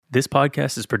This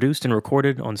podcast is produced and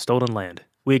recorded on stolen land.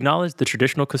 We acknowledge the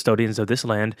traditional custodians of this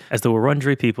land as the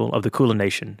Wurundjeri people of the Kulin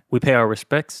Nation. We pay our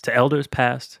respects to elders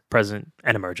past, present,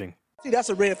 and emerging. See, that's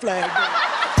a red flag.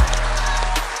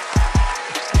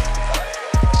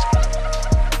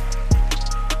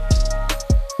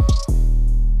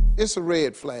 It's a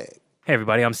red flag. Hey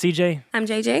everybody, I'm CJ. I'm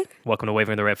JJ. Welcome to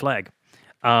Waving the Red Flag.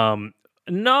 No,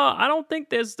 I don't think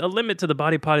there's a limit to the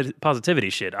body positivity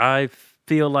shit. I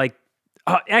feel like,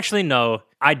 actually no,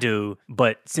 I do.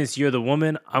 But since you're the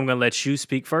woman, I'm going to let you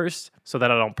speak first so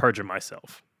that I don't perjure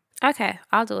myself. Okay,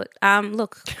 I'll do it.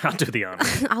 Look. I'll do the honor.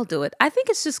 I'll do it. I think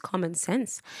it's just common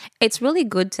sense. It's really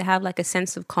good to have like a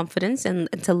sense of confidence and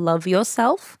to love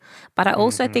yourself. But I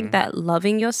also think that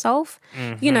loving yourself,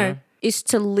 is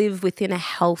to live within a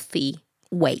healthy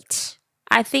weight.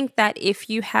 I think that if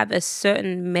you have a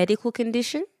certain medical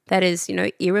condition that is,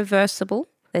 irreversible,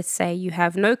 let's say you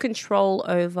have no control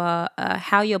over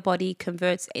how your body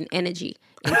converts in energy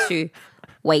into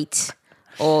weight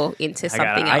or into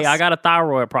something else. I got a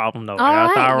thyroid problem though. I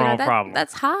got a thyroid problem.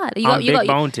 That's hard. I'm big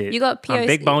boned tit. You got POC. I'm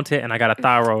big boned tit and I got a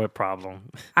thyroid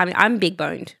problem. I mean, I'm big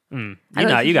boned. You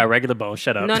got regular bones.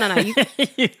 Shut up. No.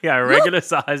 You got regular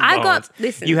size bones.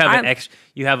 Listen. You have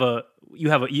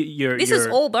your This is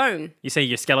all bone. You say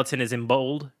your skeleton is in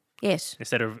bold? Yes.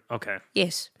 Instead of, okay.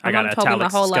 Yes. I My got mom told me my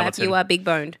italics whole life skeleton. you are big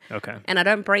boned. Okay. And I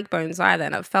don't break bones either.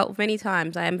 And I've felt many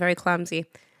times I am very clumsy.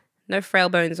 No frail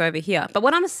bones over here. But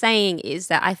what I'm saying is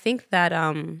that I think that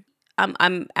I'm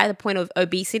at a point of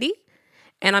obesity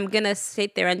and I'm going to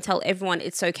sit there and tell everyone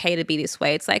it's okay to be this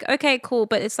way. It's like, okay, cool.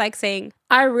 But it's like saying,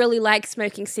 I really like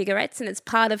smoking cigarettes and it's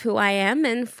part of who I am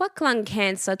and fuck lung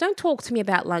cancer. Don't talk to me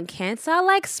about lung cancer. I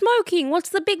like smoking. What's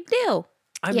the big deal?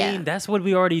 I mean, that's what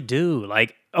we already do.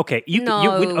 Like, okay, we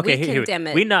condemn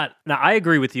it. Now, I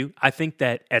agree with you. I think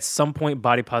that at some point,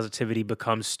 body positivity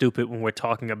becomes stupid when we're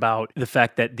talking about the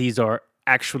fact that these are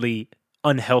actually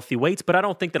unhealthy weights, but I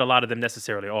don't think that a lot of them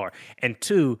necessarily are. And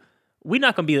two, we're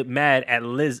not going to be mad at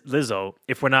Lizzo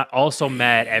if we're not also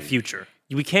mad at Future.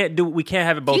 We can't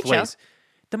have it both ways.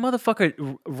 The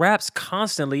motherfucker raps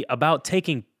constantly about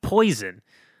taking poison.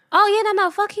 Oh yeah, no,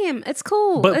 fuck him. It's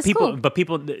cool. But cool.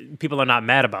 people are not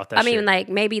mad about that. I mean, like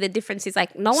maybe the difference is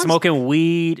like no one's smoking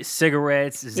weed,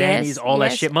 cigarettes, Xannies, all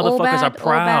that shit. Motherfuckers are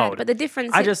proud. But the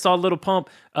difference, I just saw Lil Pump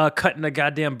cutting a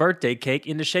goddamn birthday cake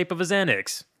in the shape of a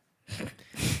Xanax.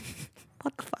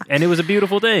 What the fuck? And it was a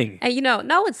beautiful thing. And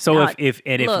no, it's so not. if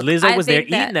Lizzo was there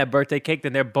eating that birthday cake,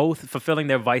 then they're both fulfilling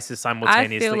their vices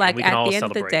simultaneously. I feel like and we can all at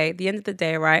celebrate. the end of the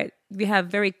day, right? We have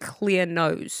very clear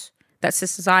no's. That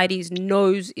society's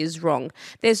knows is wrong.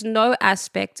 There's no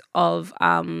aspect of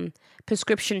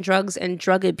prescription drugs and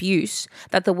drug abuse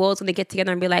that the world's going to get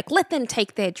together and be like, let them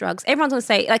take their drugs. Everyone's going to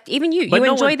say, like, even you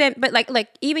enjoy them, but like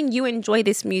even you enjoy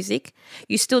this music.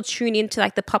 You still tune into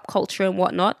like the pop culture and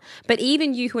whatnot. But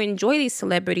even you who enjoy these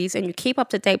celebrities and you keep up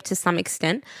to date to some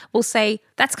extent will say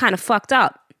that's kind of fucked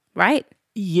up, right?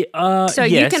 Yeah. So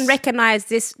yes. you can recognize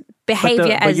this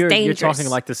behavior as dangerous. You're talking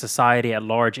like the society at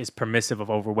large is permissive of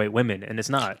overweight women, and it's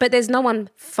not. But there's no one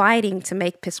fighting to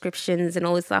make prescriptions and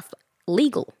all this stuff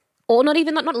legal, or not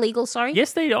legal. Sorry.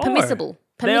 Yes, they are permissible.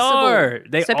 They are.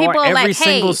 So people are every like,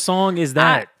 single song is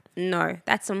that. No,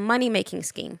 that's a money making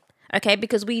scheme. Okay,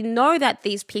 because we know that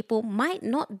these people might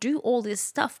not do all this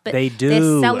stuff, but they do.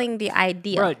 They're selling the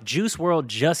idea. Bro, Juice WRLD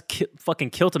just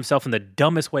fucking killed himself in the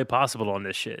dumbest way possible on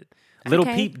this shit. Little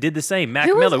Peep did the same. Mac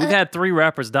Miller. We've had 3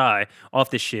 rappers die off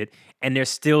this shit, and they're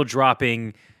still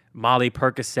dropping Molly,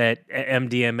 Percocet,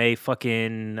 MDMA,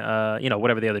 fucking,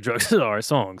 whatever the other drugs are,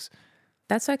 songs.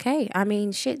 That's okay. I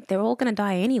mean, shit, they're all going to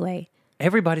die anyway.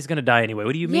 Everybody's going to die anyway.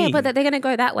 What do you mean? Yeah, but they're going to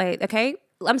go that way, okay?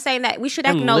 I'm saying that we should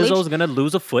and acknowledge... Lizzo's going to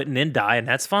lose a foot and then die, and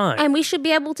that's fine. And we should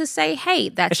be able to say, hey,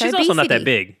 that's and she's obesity. also not that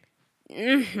big.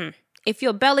 Mm-hmm. If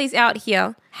your belly's out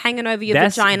here hanging over your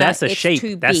vagina, that's a it's shape.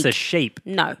 too big. That's a shape.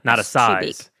 No, not a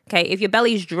size. Too big. Okay, if your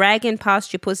belly's dragging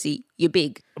past your pussy, you're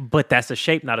big. But that's a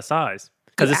shape, not a size.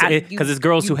 Because it's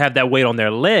girls who have that weight on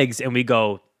their legs, and we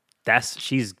go,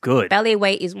 she's good. Belly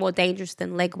weight is more dangerous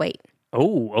than leg weight.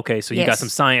 Oh, okay. So you got some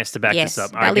science to back this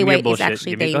up. All right, belly weight is bullshit.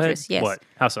 actually dangerous. Yes. What?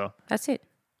 How so? That's it.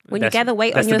 When you gather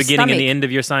weight on your stomach. That's the beginning and the end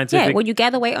of your scientific Yeah, when you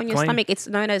gather weight on your claim? stomach, it's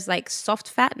known as like soft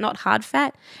fat, not hard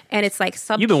fat. And it's like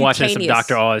subcutaneous. You've been watching some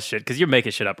Dr. Oz shit because you're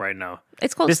making shit up right now.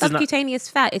 It's called subcutaneous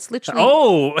fat. It's literally...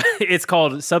 Oh, it's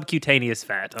called subcutaneous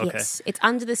fat. Okay. Yes, it's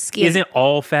under the skin. Isn't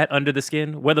all fat under the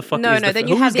skin? Where the fuck is the No, then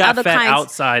you have the other fat kinds.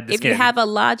 Outside the if skin? you have a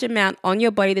large amount on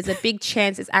your body, there's a big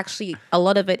chance it's actually a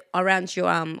lot of it around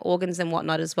your organs and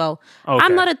whatnot as well. Okay.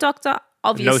 I'm not a doctor.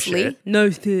 obviously. No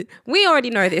shit. We already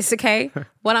know this, okay?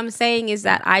 What I'm saying is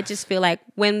that I just feel like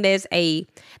when there's a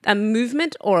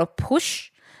movement or a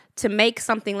push to make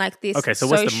something like this Okay, so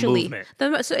socially, what's the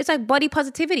movement? So it's like body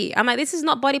positivity. I'm like, this is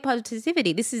not body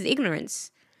positivity. This is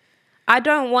ignorance. I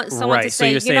don't want someone to So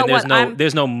say, you're saying you know what,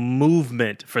 there's no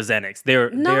movement for Xanax.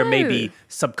 They're maybe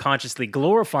subconsciously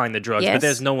glorifying the drugs, but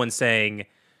there's no one saying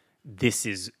this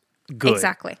is good.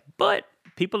 Exactly. But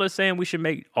people are saying we should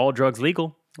make all drugs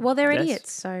legal. Well, they're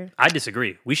idiots, so. I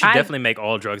disagree. We should definitely make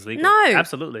all drugs legal. No.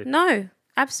 Absolutely. No,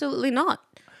 absolutely not.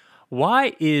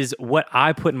 Why is what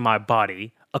I put in my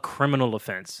body a criminal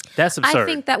offense? That's absurd. I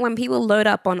think that when people load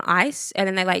up on ice and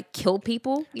then they like kill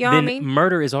people, you know then what I mean?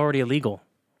 Murder is already illegal.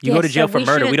 You go to jail for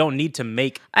murder. We don't need to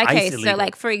make ice illegal. Okay, so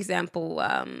like for example,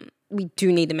 we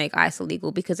do need to make ice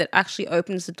illegal because it actually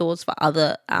opens the doors for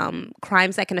other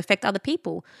crimes that can affect other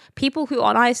people. People who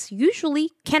are on ice usually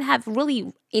can have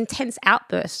really intense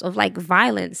outbursts of like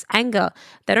violence, anger.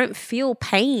 They don't feel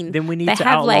pain. Then we need to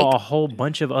outlaw a whole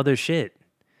bunch of other shit.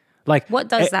 Like what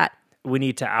does that? We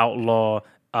need to outlaw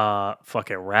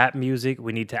fucking rap music.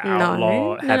 We need to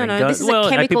outlaw having guns. This is a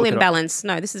chemical imbalance.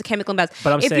 No, this is a chemical imbalance.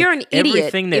 But I'm saying you're an idiot,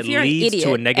 everything that leads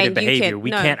to a negative behavior,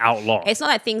 we can't outlaw. It's not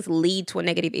that things lead to a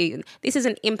negative behavior. This is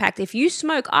an impact. If you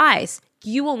smoke ice,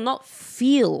 you will not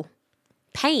feel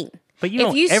pain. But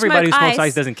everybody who smokes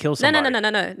ice doesn't kill somebody.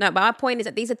 No. But my point is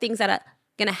that these are things that are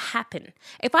going to happen.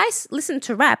 If I listen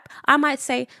to rap, I might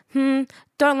say,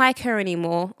 don't like her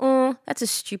anymore. Oh, that's a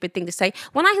stupid thing to say.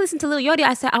 When I listen to Lil Yachty,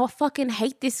 I say, I fucking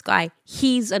hate this guy.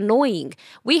 He's annoying.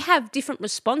 We have different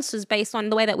responses based on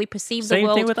the way that we perceive the world.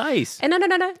 Same thing with ice. And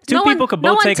no. Two people could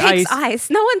both take ice.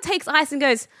 No one takes ice and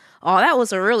goes, oh, that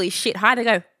was a really shit high. To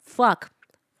go, fuck.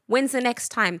 When's the next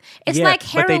time? It's like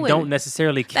heroin. But they don't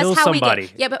necessarily kill somebody.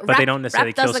 But they don't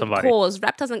necessarily kill somebody.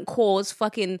 Rap doesn't cause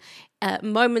fucking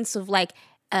moments of like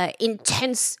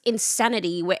intense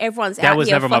insanity where everyone's out here. That was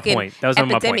never my point. That was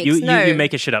never my point. You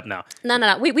making shit up now. No.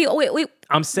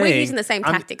 I'm saying we're using the same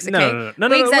tactics. Okay? No,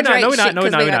 we're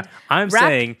not. I'm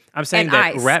saying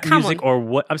that rap music or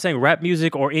what I'm saying rap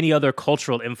music or any other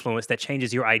cultural influence that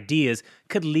changes your ideas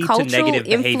could lead to negative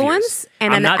behaviors.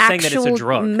 And I'm not saying that it's a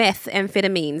drug.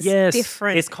 Methamphetamines. Yes,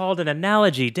 different. It's called an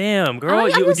analogy. Damn, girl.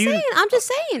 I'm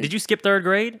just saying. Did you skip third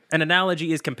grade? An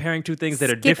analogy is comparing two things that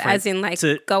are different. As in like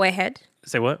go ahead.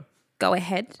 Say what? Go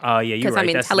ahead. Oh, yeah, you're right.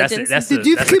 I'm intelligent. That's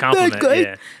a compliment.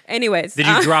 Yeah. Anyways. Did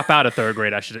you drop out of third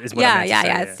grade? Is what I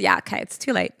meant to say. Okay, it's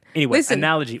too late. Anyway,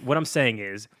 analogy. What I'm saying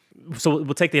is, so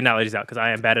we'll take the analogies out because I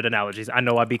am bad at analogies. I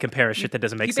know I'd be comparing shit that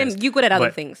doesn't make sense. You're good at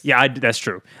other things. Yeah, that's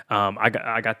true. I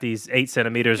got these 8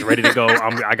 centimeters ready to go.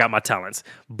 I got my talents.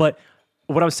 But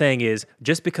what I'm saying is,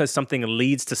 just because something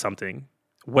leads to something,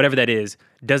 whatever that is,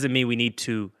 doesn't mean we need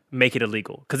to make it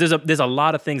illegal. Because there's a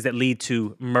lot of things that lead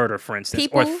to murder, for instance,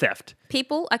 or theft. Okay,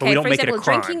 for example,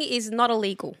 drinking is not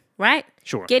illegal, right?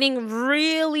 Sure. Getting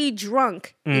really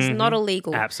drunk is not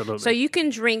illegal. Absolutely. So you can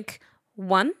drink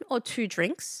 1 or 2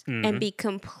 drinks and be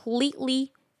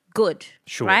completely good,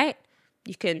 right?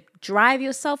 You can drive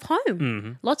yourself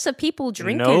home. Lots of people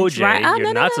drink and drive. No, Jay,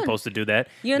 you're not supposed to do that.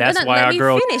 That's why our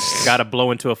girl got to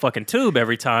blow into a fucking tube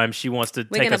every time she wants to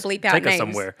take us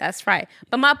somewhere. That's right.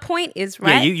 But my point is,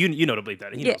 right? Yeah, you know to bleep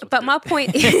that. But my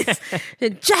point is,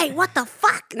 Jay, what the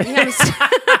fuck? You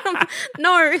understand?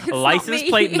 No, it's license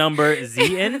plate number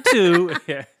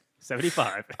ZN2.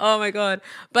 75. Oh my God.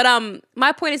 But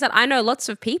my point is that I know lots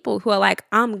of people who are like,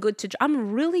 I'm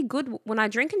really good when I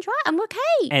drink and drive. I'm okay.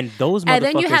 And those motherfuckers and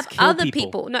then you have kill other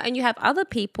people. And you have other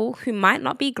people who might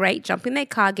not be great, jump in their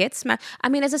car, get smashed. I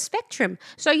mean, there's a spectrum.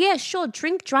 So yeah, sure,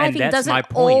 drink driving doesn't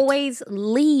always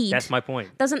lead. That's my point.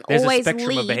 There's a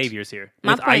spectrum of behaviors here.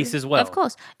 With ice as well. Of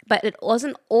course. But it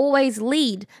doesn't always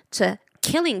lead to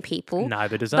killing people.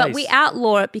 Neither does ice. But we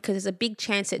outlaw it because there's a big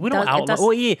chance we don't outlaw. Oh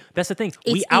yeah, that's the thing.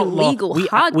 It's illegal,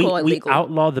 hardcore illegal. We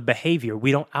outlaw the behavior.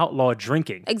 We don't outlaw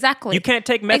drinking. Exactly. You can't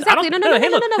take meth. Exactly. No.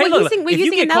 We're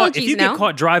using analogies if you get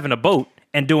caught driving a boat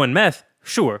and doing meth,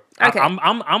 sure. Okay.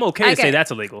 I'm okay to say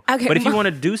that's illegal. Okay. But if you want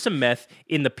to do some meth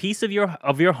in the peace of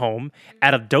your home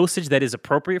at a dosage that is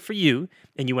appropriate for you,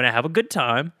 and you want to have a good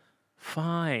time,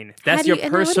 fine. That's your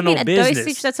personal business. A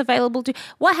dosage that's available to.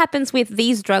 What happens with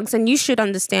these drugs, and you should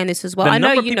understand this as well. The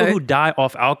number of people who die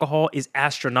off alcohol is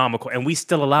astronomical, and we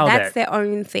still allow that. That's their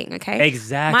own thing, okay?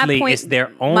 Exactly. It's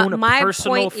their own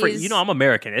personal freedom. I'm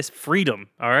American. It's freedom,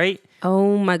 all right?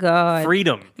 Oh my God.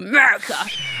 Freedom. America.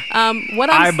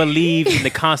 I believe in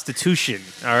the Constitution,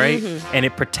 all right? And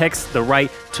it protects the right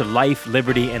to life,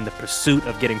 liberty, and the pursuit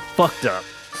of getting fucked up.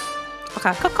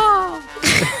 Okay.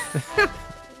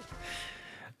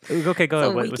 Okay, go So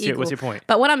ahead. weak What's your eagle. point?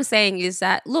 But what I'm saying is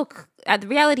that, look, the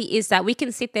reality is that we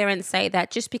can sit there and say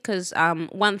that just because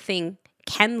one thing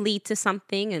can lead to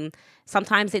something and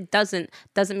sometimes it doesn't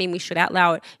mean we should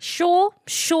allow it. Sure,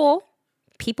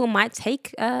 people might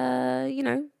take,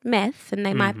 meth and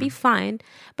they might be fine.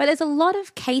 But there's a lot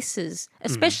of cases,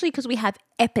 especially because we have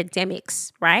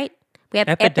epidemics, right? We have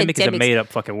Epidemic is a epidemics. made up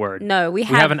fucking word. No, we We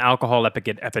have have an alcohol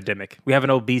epidemic. We have an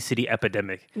obesity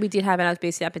epidemic. we did have an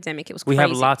obesity epidemic. It was We crazy.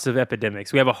 have lots of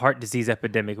epidemics. We have a heart disease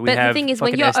epidemic. We But have the thing is,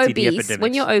 when fucking you're STD obese,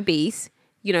 epidemics. your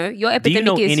Do you epidemic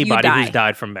know is anybody you die. who's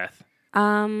died from meth?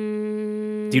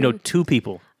 Do you know 2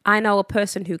 people? I know a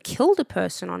person who killed a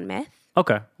person on meth.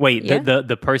 Okay. Wait, Yeah.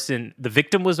 the person, the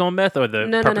victim was on meth or the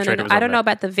No. perpetrator was on I don't know meth?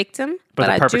 about the victim, But but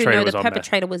the I do perpetrator know was the on meth.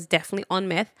 perpetrator was definitely on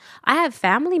meth. I have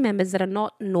family members that are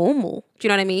not normal. Do you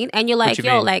know what I mean? And you're like, you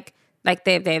yo, mean? like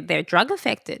they're drug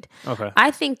affected. Okay.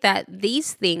 I think that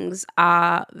these things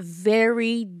are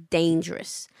very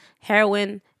dangerous.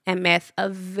 Heroin and meth are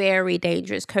very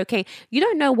dangerous. Cocaine, you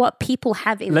don't know what people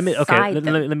have inside them.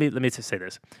 Let me just say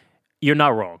this. You're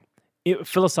not wrong.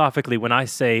 Philosophically, when I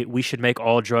say we should make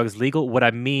all drugs legal, what I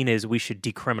mean is we should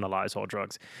decriminalize all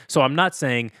drugs. So I'm not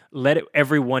saying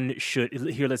everyone should,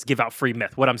 here, let's give out free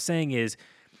meth. What I'm saying is,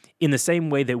 in the same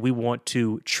way that we want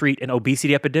to treat an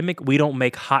obesity epidemic, we don't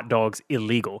make hot dogs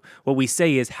illegal. What we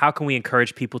say is, how can we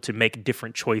encourage people to make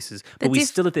different choices? But we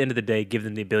still, at the end of the day, give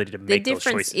them the ability to make those choices. The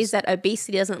difference is that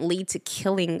obesity doesn't lead to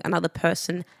killing another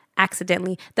person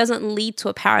accidentally, doesn't lead to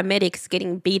a paramedics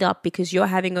getting beat up because you're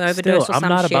having an overdose or I'm some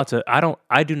not shit. about to.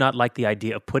 I do not like the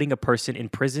idea of putting a person in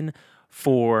prison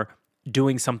for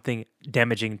doing something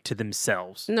damaging to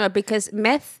themselves. No, because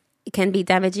meth can be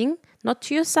damaging, not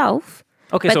to yourself.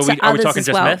 Okay, but so to are we others talking as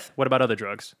just well. meth? What about other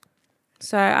drugs?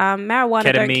 So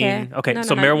marijuana, don't care. Ketamine. Okay,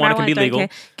 so marijuana can be don't legal. care.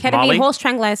 Ketamine, Molly? horse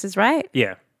tranquilizers, right?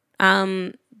 Yeah.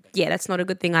 Yeah, that's not a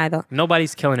good thing either.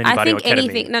 Nobody's killing I anybody think on ketamine.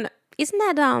 anything. No,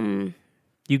 isn't that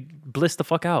You bliss the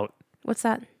fuck out. what's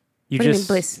that? You What do you just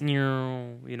mean bliss?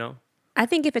 You know. I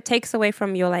think if it takes away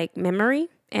from your like memory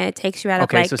and it takes you out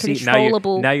Okay, of like so see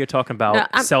controllable. now you're talking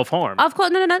about self harm. Of course,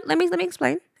 no. Let me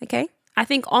explain. Okay, I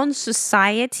think on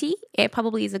society, it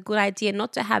probably is a good idea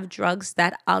not to have drugs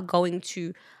that are going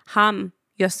to harm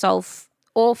yourself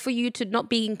or for you to not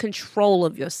be in control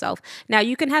of yourself. Now,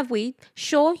 you can have weed.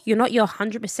 Sure, you're not your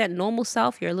 100% normal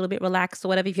self. You're a little bit relaxed or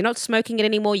whatever. If you're not smoking it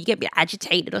anymore, you get a bit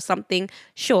agitated or something.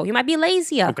 Sure, you might be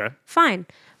lazier. Okay. Fine.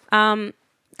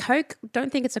 Coke,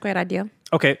 don't think it's a great idea.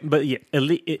 Okay, but yeah,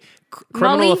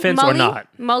 criminal offense or not.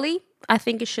 Molly, I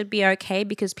think it should be okay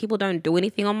because people don't do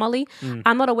anything on Molly.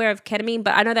 I'm not aware of ketamine,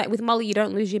 but I know that with Molly, you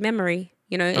don't lose your memory,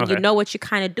 and Okay. you know what you're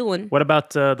kind of doing. What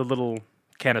about the little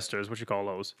canisters? What you call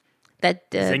those?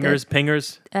 That Zingers,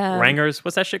 pingers, rangers.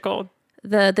 What's that shit called?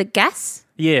 the gas.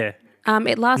 Yeah.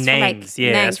 It lasts Nangs. for like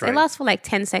Yeah, nangs. that's right. It lasts for like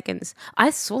 10 seconds.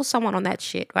 I saw someone on that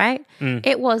shit, right?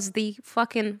 It was the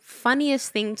fucking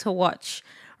funniest thing to watch,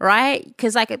 right?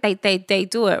 Because like they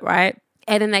do it, right?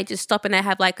 And then they just stop and they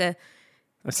have like a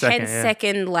 10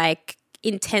 second like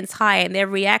intense high, and their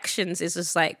reactions is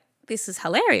just like, this is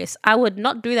hilarious. I would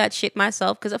not do that shit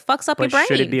myself because it fucks up your But brain.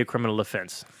 should it be a criminal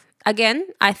offense? Again,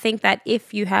 I think that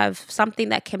if you have something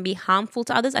that can be harmful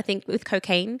to others, I think with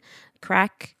cocaine,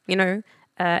 crack,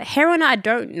 heroin, I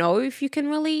don't know if you can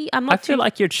really. I feel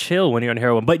like you're chill when you're on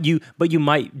heroin, but you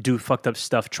might do fucked up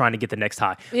stuff trying to get the next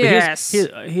high. But Yes.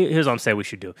 here's what I'm saying we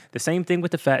should do. The same thing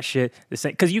with the fat shit. The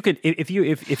same, because you could if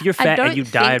you're fat and you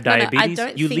die of diabetes,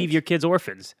 you leave your kids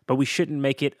orphans. But we shouldn't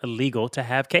make it illegal to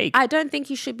have cake. I don't think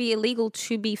you should be illegal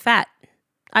to be fat.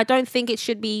 I don't think it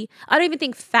should be. I don't even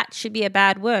think fat should be a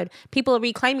bad word. People are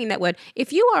reclaiming that word.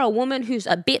 If you are a woman who's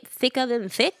a bit thicker than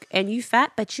thick and you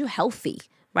fat, but you're healthy,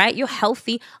 right? You're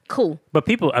healthy, cool. But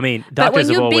people, I mean, when doctors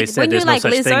have you're always big- said when there's you're no like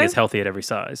such thing Lizzo- as healthy at every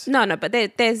size. No, but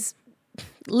there's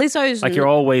Lizzo's. Like you're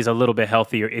always a little bit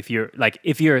healthier if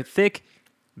you're thick.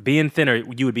 Being thinner,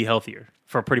 you would be healthier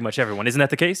for pretty much everyone. Isn't that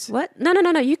the case? What? No.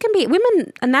 You can be.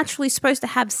 Women are naturally supposed to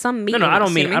have some meat. No, in I us,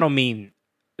 don't you know mean what I don't mean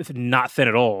not thin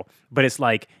at all. But it's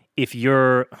like if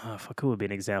you're fuck, who would be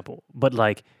an example? But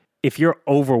like if you're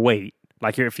overweight,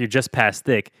 like if you're just past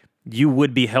thick, you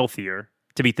would be healthier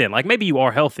to be thin. Like maybe you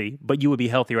are healthy, but you would be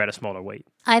healthier at a smaller weight.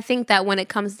 I think that when it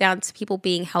comes down to people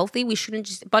being healthy, we shouldn't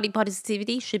just body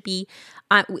positivity should be.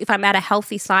 If I'm at a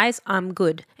healthy size, I'm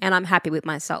good and I'm happy with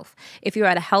myself. If you're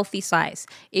at a healthy size,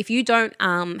 if you don't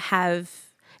going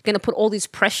to put all this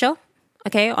pressure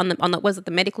Okay, on the was it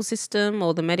the medical system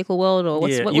or the medical world or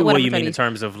what's Yeah, what, you, what what am I you trying mean in to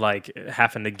terms of like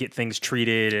having to get things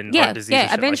treated and yeah, heart disease and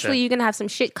shit eventually like you're gonna have some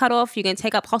shit cut off. You're gonna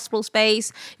take up hospital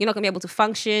space. You're not gonna be able to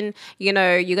function. You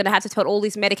know, you're gonna have to put all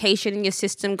this medication in your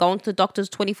system, going to the doctors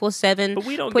 24/7. that. But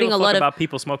we don't putting give a lot fuck of about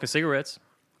people smoking cigarettes.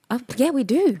 yeah, we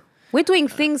do. We're doing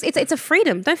things. It's a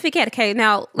freedom. Don't forget. Okay,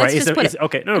 now let's Right? just put it.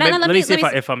 Okay, no, let me see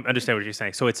if I understand what you're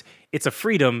saying. So it's a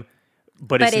freedom,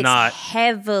 but it's not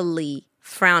heavily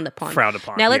frowned upon. frowned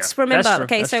upon. Now let's Yeah. remember. That's true.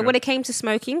 Okay, That's so true. when it came to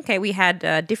smoking, okay, we had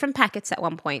different packets at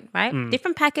one point, right?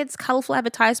 Different packets, colorful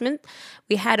advertisement.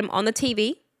 We had them on the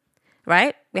TV,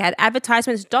 right? We had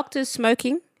advertisements, doctors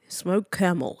smoking. Smoke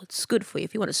Camel. It's good for you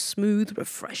if you want a smooth,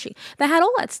 refreshing. They had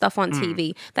all that stuff on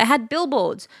TV. They had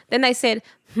billboards. Then they said,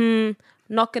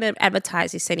 not going to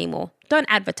advertise this anymore. Don't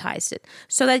advertise it.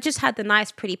 So they just had the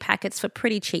nice, pretty packets for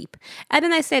pretty cheap. And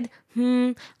then they said,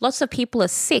 lots of people are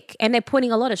sick and they're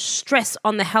putting a lot of stress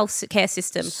on the health care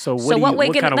system. So what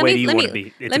kind of way do you want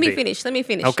it to Let me be?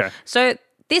 finish. Okay. So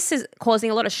this is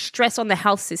causing a lot of stress on the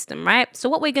health system, right? So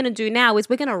what we're going to do now is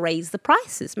we're going to raise the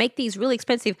prices, make these really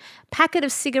expensive. Packet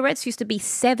of cigarettes used to be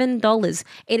 $7.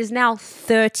 It is now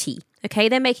 $30. Okay,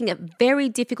 they're making it very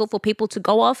difficult for people to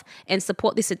go off and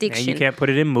support this addiction. And you can't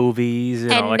put it in movies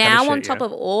and all that now kind of shit. on top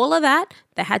of all of that,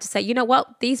 they had to say, you know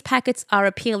what? These packets are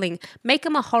appealing. Make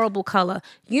them a horrible color.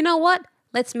 You know what?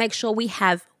 Let's make sure we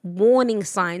have warning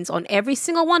signs on every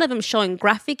single one of them showing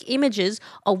graphic images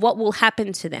of what will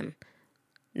happen to them.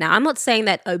 Now, I'm not saying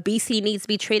that obesity needs to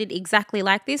be treated exactly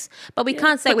like this, but we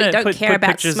can't say we don't care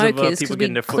about smokers people because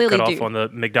getting we their foot clearly cut do. off on the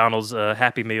McDonald's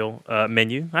Happy Meal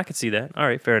menu. I could see that. All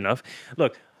right, fair enough.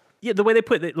 Look, yeah, the way they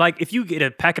put it, like if you get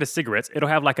a packet of cigarettes, it'll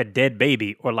have like a dead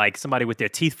baby or like somebody with their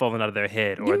teeth falling out of their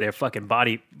head or their fucking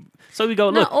body. So we go,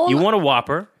 look, you want a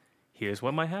Whopper? Here's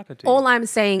what might happen to you. All I'm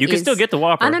saying You is... can still get the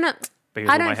Whopper. No. But here's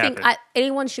I what don't might think happen.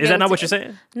 anyone should Is be that able not to- what you're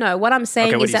saying? No, what I'm saying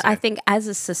Okay, what is are you that I saying? think as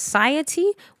a society,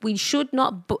 we should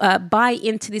not buy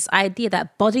into this idea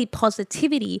that body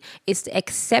positivity is to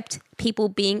accept people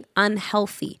being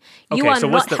unhealthy. You are so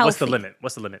not what's healthy. the limit?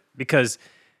 What's the limit? Because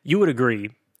you would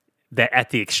agree that at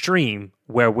the extreme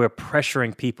where we're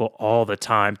pressuring people all the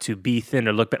time to be thin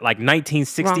or look like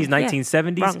 1960s, Wrong. Yeah.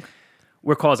 1970s, Wrong.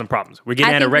 we're causing problems. We're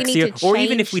getting I think we need anorexia, to or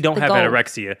even if change we don't the have goal.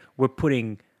 anorexia, we're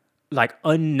putting like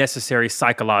unnecessary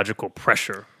psychological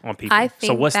pressure on people. I think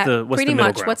so what's that the pretty middle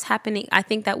much ground? what's happening. I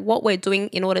think that what we're doing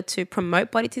in order to promote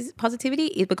body positivity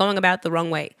is we're going about it the wrong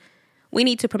way. We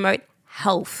need to promote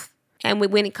health. And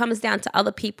when it comes down to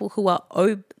other people who are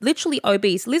literally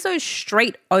obese, Lizzo's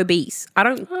straight obese. I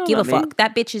don't give a fuck.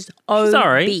 That bitch is obese, all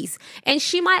right. and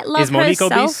she might love Is Monique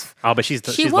herself. obese? Oh, but she's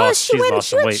She lost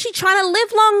some weight. She trying to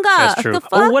live longer. That's true. The fuck?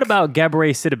 Oh, what about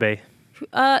Gabrielle Sidibe?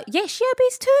 Yeah, she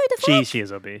obese too. The fuck? She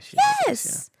is obese. She's Yes.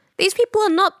 obese, These people are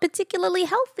not particularly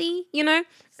healthy, you know?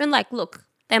 And like, look,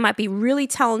 they might be really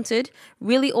talented,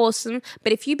 really awesome,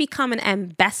 but if you become an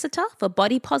ambassador for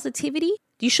body positivity,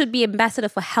 you should be ambassador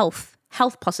for health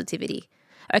positivity.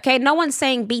 Okay? No one's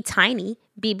saying be tiny,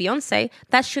 be Beyonce.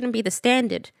 That shouldn't be the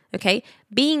standard. Okay?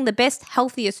 Being the best,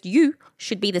 healthiest you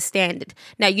should be the standard.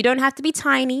 Now, you don't have to be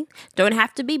tiny, don't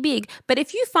have to be big, but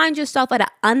if you find yourself at an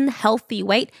unhealthy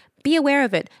weight, be aware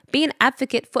of it. Be an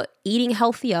advocate for eating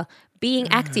healthier, being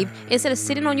active, instead of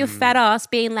sitting on your fat ass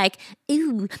being like,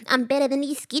 ooh, I'm better than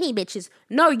these skinny bitches.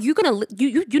 No, you're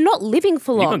not living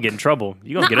for long. You're going to get in trouble.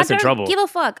 You're going to get us in trouble. I don't give a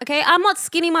fuck, okay? I'm not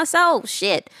skinny myself,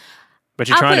 shit. But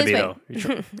you're I'll trying put to it be, this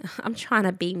though. way. I'm trying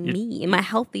to be me in my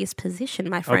healthiest position,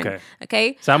 my friend.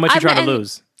 Okay? So how much you trying to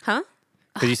lose? Huh?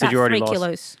 Because you said About you already 3 lost.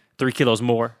 kilos. 3 kilos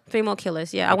more. 3 more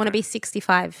kilos, yeah. I want to be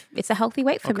 65. It's a healthy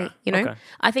weight for me, you know? Okay.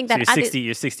 I think So that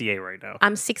you're 68 right now.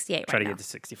 I'm 68 right Try to now. get to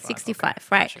 65. 65, Okay.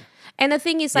 right. Gotcha. And the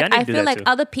thing is, Yeah, I like, need to I do feel that like too.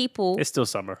 other people... It's still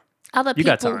summer. Other You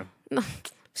people... got time.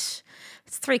 It's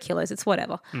 3 kilos. It's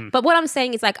whatever. But what I'm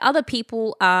saying is, like, other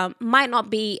people might not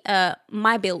be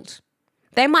my build.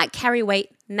 They might carry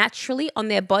weight naturally on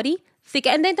their body.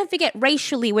 And then don't forget,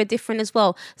 racially, we're different as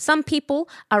well. Some people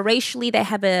are racially, they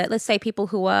have let's say people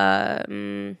who are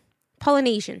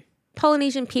Polynesian.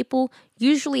 Polynesian people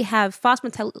usually have fast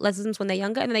metabolisms when they're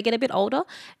younger, and then they get a bit older,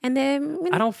 and they're...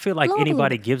 I don't feel like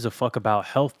anybody gives a fuck about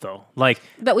health, though. Like,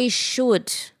 But we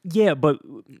should. yeah, but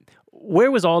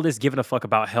where was all this giving a fuck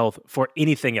about health for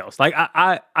anything else? Like,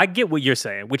 I get what you're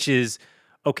saying, which is,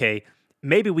 okay,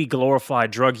 maybe we glorify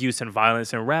drug use and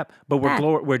violence in rap, but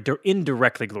we're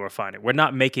indirectly glorifying it. We're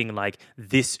not making like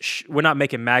this. We're not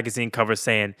making magazine covers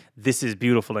saying this is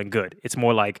beautiful and good. It's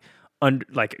more like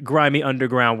grimy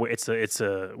underground where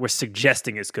we're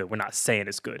suggesting it's good. We're not saying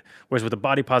it's good. Whereas with the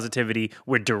body positivity,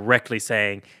 we're directly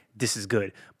saying this is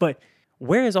good. But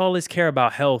where is all this care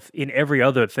about health in every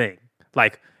other thing?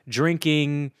 Like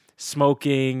drinking,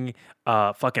 smoking,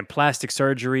 fucking plastic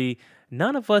surgery.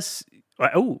 None of us.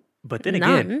 But then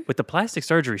again, with the plastic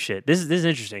surgery shit, this is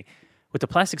interesting. With the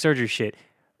plastic surgery shit,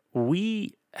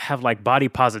 we have like body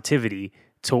positivity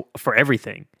for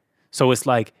everything. So it's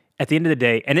like at the end of the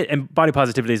day, and body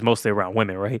positivity is mostly around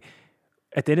women, right?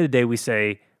 At the end of the day, we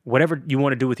say whatever you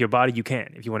want to do with your body, you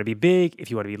can. If you want to be big,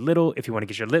 if you want to be little, if you want to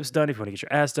get your lips done, if you want to get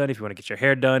your ass done, if you want to get your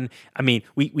hair done. I mean,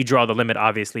 we draw the limit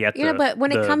obviously at but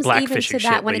when it comes even to that,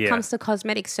 shit, when it comes to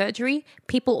cosmetic surgery,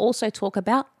 people also talk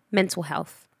about mental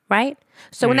health. Right?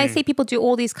 So when I see people do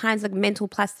all these kinds of mental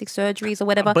plastic surgeries or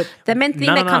whatever, the main thing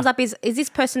that comes up is this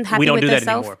person happy with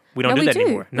themselves? We don't do that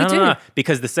anymore. No.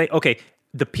 Because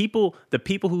the people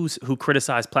who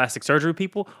criticize plastic surgery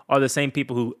people are the same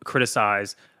people who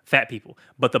criticize fat people.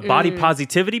 But the body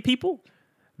positivity people,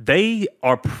 they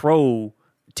are pro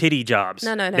titty jobs.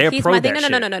 No. They're Here's pro my thing.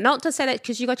 that No. Not to say that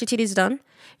because you got your titties done,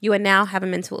 you are now have a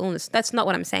mental illness. That's not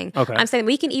what I'm saying. Okay. I'm saying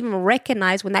we can even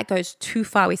recognize when that goes too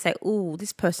far. We say, "Ooh,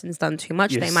 this person's done too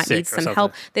much. They might need some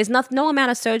help." There's no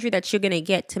amount of surgery that you're going to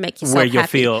get to make yourself where you'll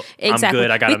happy. feel exactly. I'm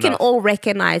good. I got we enough. can all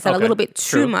recognize that a little bit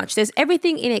too True. much. There's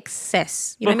everything in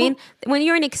excess. You know what I mean? When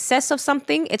you're in excess of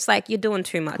something, it's like you're doing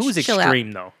too much. Who's Chill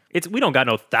extreme out. though? We don't got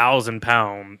no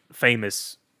 1,000-pound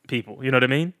famous people. You know what I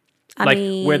mean?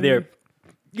 Where they're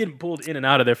getting pulled in and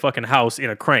out of their fucking house in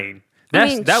a crane.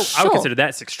 I would consider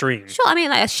that's extreme. Sure, I mean,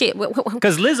 like, shit.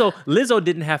 Because Lizzo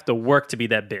didn't have to work to be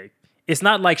that big. It's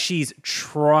not like she's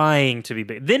trying to be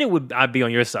big. Then I'd be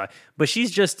on your side. But she's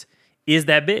just is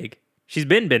that big. She's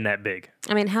been that big.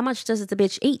 I mean, how much does the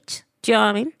bitch eat? Do you know what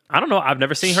I mean? I don't know. I've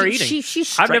never seen her eating.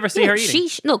 I've never seen her eating.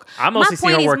 Look, I mostly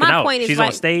see her working out. Point is She's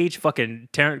on stage, fucking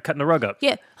cutting the rug up.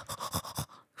 Yeah.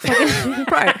 Fucking,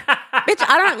 bro. Bitch,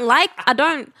 I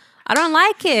don't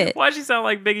like it. Why does she sound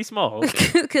like Biggie Smalls?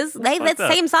 Because they're the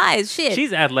same size. Shit.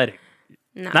 She's athletic.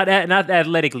 No. Not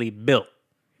athletically built.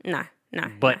 No.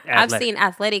 But I've seen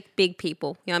athletic big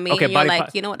people. You know what I mean? Okay, and you're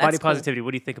like, you know what? That's body positivity.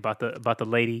 What do you think about the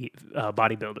lady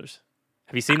bodybuilders?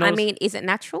 Have you seen those? I mean, is it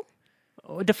natural?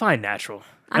 Define natural.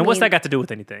 And what's that got to do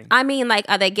with anything? I mean, like,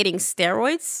 are they getting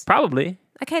steroids? Probably.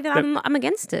 Okay, then I'm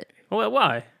against it. Well,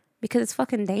 why? Because it's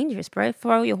fucking dangerous, bro.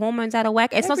 Throw your hormones out of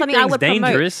whack. It's not something I would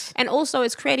dangerous. promote. And also,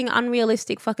 it's creating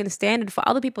unrealistic fucking standard for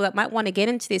other people that might want to get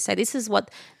into this. Say, this is what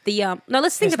the no.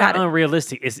 Let's think about it. It's not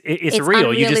unrealistic. It's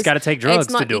real. You just got to take drugs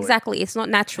to do it. Exactly. It's not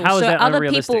natural. How is that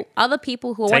unrealistic? Other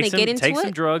people who want to get into it, take some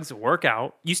drugs, work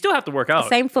out. You still have to work out.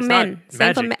 Same for men.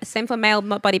 Same for male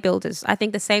bodybuilders. I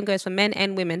think the same goes for men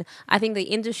and women. I think the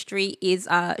industry is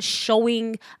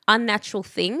showing unnatural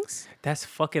things. That's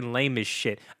fucking lame as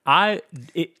shit.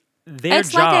 Their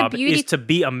job is to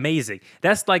be amazing.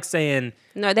 That's like saying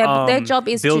no. Their job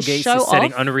is Bill to Gates show is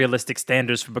setting off. unrealistic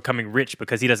standards for becoming rich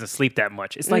because he doesn't sleep that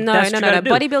much. It's like no.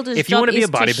 Bodybuilders' if you want to be a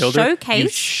job is to bodybuilder, showcase. you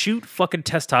shoot fucking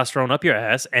testosterone up your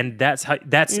ass, and that's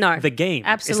the game.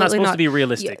 Absolutely it's not supposed to be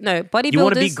realistic. No, bodybuilders. You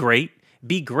want to be great.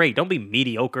 Be great. Don't be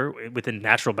mediocre within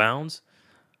natural bounds.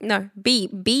 No, be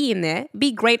in there.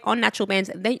 Be great on natural bands.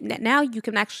 Now you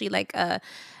can actually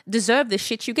deserve the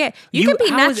shit you get. You can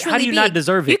be naturally big. How do you not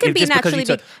deserve it? You can be naturally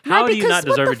big. How do you not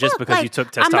deserve it just because you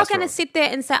took testosterone? I'm not going to sit there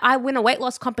and say I win a weight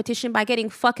loss competition by getting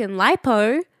fucking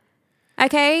lipo.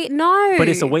 Okay, no. But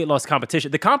it's a weight loss competition.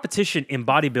 The competition in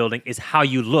bodybuilding is how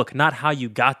you look, not how you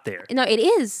got there. No, it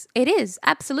is. It is.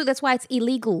 Absolutely. That's why it's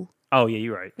illegal. Oh, yeah,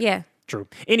 you're right. Yeah. True.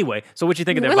 Anyway, so what you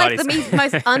think of their We're bodies? like the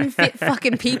most unfit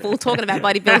fucking people talking about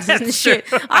bodybuilders and shit.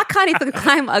 I can't even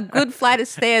climb a good flight of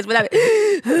stairs without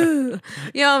you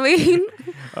know what I mean?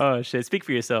 Oh shit! Speak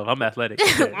for yourself. I'm athletic.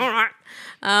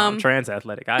 I'm trans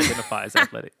athletic. I identify as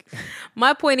athletic.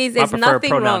 My point is, there's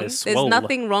nothing wrong. There's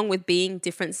nothing wrong with being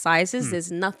different sizes.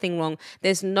 There's nothing wrong.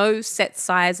 There's no set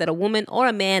size that a woman or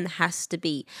a man has to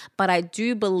be. But I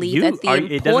do believe that the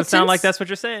importance. It doesn't sound like that's what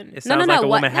you're saying. It sounds like a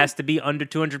woman has to be under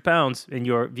 200 pounds in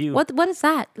your view. What is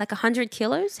that? Like 100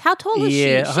 kilos? How tall is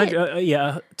she?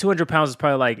 200 pounds is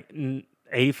probably like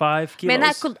 85 kilos.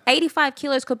 Man, 85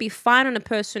 kilos could be fine on a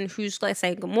person who's, let's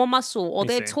say, more muscle or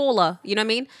they're taller. You know what I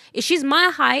mean? If she's my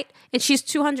height and she's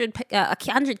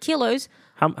 100 kilos.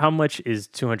 How much is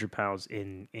 200 pounds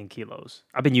in kilos?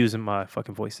 I've been using my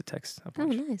fucking voice to text. Oh,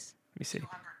 nice. Let me see.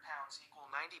 200 pounds equal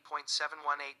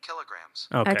 90.718 kilograms.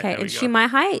 Okay, and she my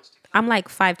height? I'm like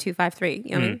 5'2", 5'3".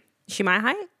 You know what I mean? Is she my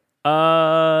height?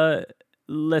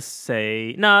 Let's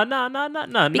say no,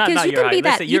 because not you your can be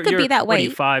height. that. You could be that What are weight.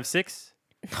 you, 5'6"?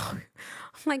 I'm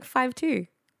like 5'2".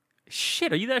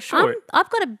 Shit, are you that short? I've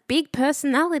got a big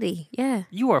personality. Yeah.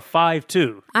 You are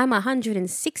 5'2". I'm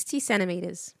 160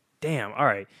 centimeters. Damn. All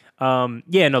right.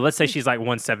 Let's say she's like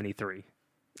 173.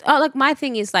 Oh, like my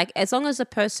thing is like, as long as a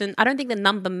person, I don't think the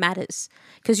number matters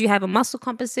because you have a muscle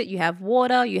composite, you have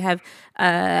water, you have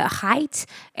height.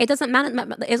 It doesn't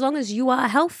matter as long as you are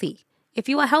healthy. If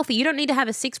you are healthy, you don't need to have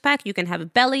a six pack. You can have a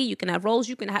belly. You can have rolls.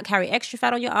 You can carry extra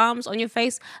fat on your arms, on your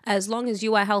face, as long as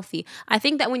you are healthy. I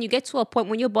think that when you get to a point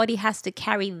when your body has to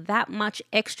carry that much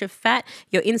extra fat,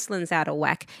 your insulin's out of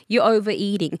whack. You're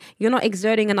overeating. You're not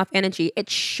exerting enough energy. It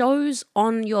shows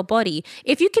on your body.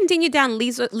 If you continue down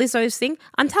Lizzo's thing,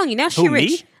 I'm telling you now, she's rich.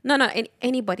 Me? No,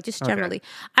 anybody, just generally. Okay.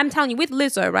 I'm telling you, with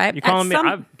Lizzo, right? You calling me?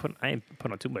 I ain't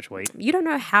put on too much weight. You don't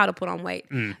know how to put on weight.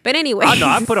 But anyway.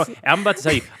 I'm about to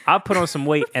tell you, I put on some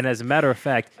weight. And as a matter of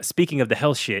fact, speaking of the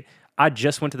health shit, I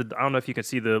just went to I don't know if you can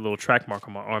see the little track mark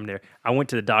on my arm there. I went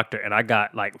to the doctor and I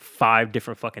got like 5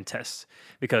 different fucking tests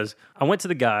because I went to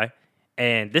the guy.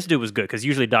 And this dude was good because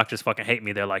usually doctors fucking hate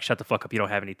me. They're like, shut the fuck up. You don't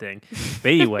have anything.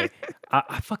 But anyway,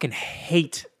 I fucking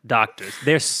hate doctors.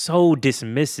 They're so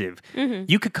dismissive. Mm-hmm.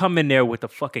 You could come in there with a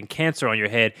fucking cancer on your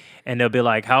head and they'll be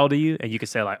like, how old are you? And you could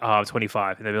say like, oh, I'm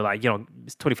 25. And they'll be like,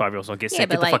 25-year-olds don't get sick.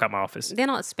 Get the fuck out of my office. They're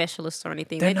not specialists or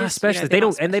anything. They're not specialists.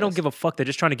 They don't give a fuck. They're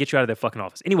just trying to get you out of their fucking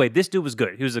office. Anyway, this dude was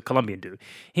good. He was a Colombian dude.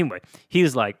 Anyway, he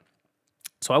was like,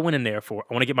 so I went in there I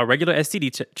want to get my regular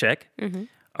STD check. Mm-hmm.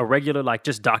 A regular, like,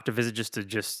 just doctor visit just to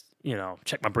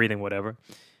check my breathing, whatever.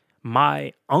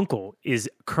 My uncle is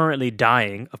currently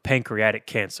dying of pancreatic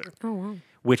cancer. Oh, wow.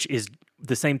 Which is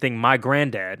the same thing my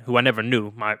granddad, who I never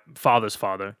knew, my father's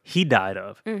father, he died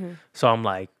of. Mm-hmm. So I'm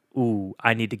like, ooh,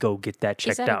 I need to go get that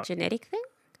checked out. Is that a genetic thing?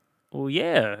 Well,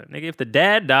 yeah. Nigga, if the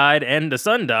dad died and the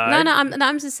son died. No,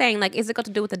 I'm just saying, like, is it got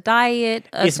to do with the diet?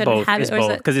 It's both. It's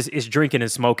both. Because it's drinking and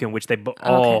smoking, which they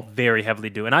all very heavily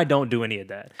do. And I don't do any of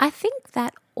that. I think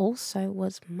that also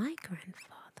was my grandfather.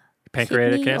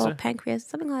 Pancreatic cancer? Or pancreas,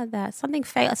 something like that. Something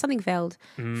failed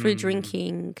through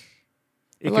drinking.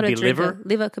 It could be liver.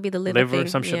 Liver could be the liver thing.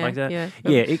 Some shit like that.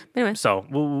 Yeah. Anyway. So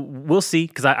we'll see.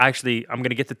 Because I'm going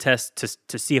to get the test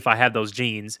to see if I have those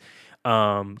genes.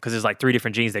 Because there's like 3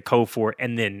 different genes that code for it,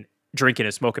 and then drinking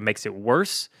and smoking makes it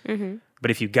worse. Mm-hmm. But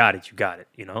if you got it, you got it,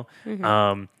 you know?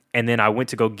 Mm-hmm. And then I went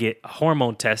to go get a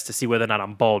hormone test to see whether or not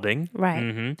I'm balding. Right.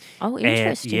 Mm-hmm. Oh,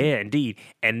 interesting. And, yeah, indeed.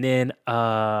 And then,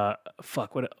 what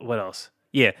else?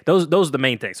 Yeah, those are the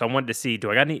main things. So I wanted to see,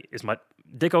 is my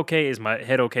dick okay? Is my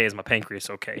head okay? Is my pancreas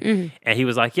okay? Mm-hmm. And he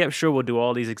was like, yep, sure, we'll do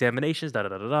all these examinations,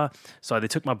 da-da-da-da-da. So they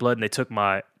took my blood and they took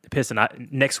my piss, and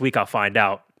next week I'll find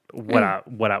out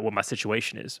what my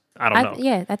situation is. I don't know.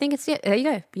 Yeah, I think it's there you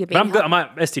go. But I'm good. I'm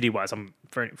STD wise. I'm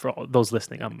for all those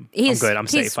listening. I'm good. I'm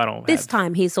safe. I don't. This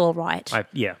time he's all right.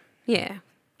 Yeah. Yeah,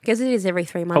 because it is every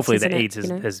 3 months. Hopefully the AIDS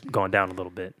has gone down a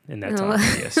little bit in that time.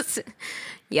 Yes.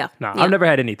 Yeah. No, I've never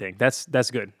had anything.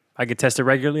 That's good. I get tested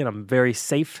regularly, and I'm very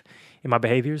safe in my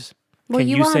behaviors. Well, Can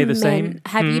you say the same?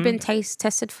 Have you been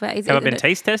tested for? Have I been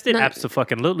taste tested? No.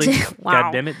 Absolutely. Wow.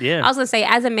 God damn it! Yeah. I was gonna say,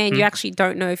 as a man, you actually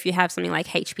don't know if you have something like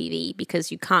HPV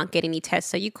because you can't get any tests.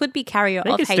 So you could be carrier of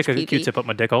HPV. They can stick a Q-tip up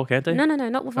my dick hole, can't they? No,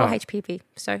 not with HPV.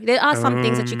 So there are some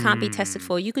things that you can't be tested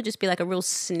for. You could just be like a real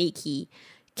sneaky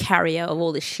carrier of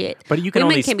all this shit. But you can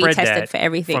Women only can spread be tested that for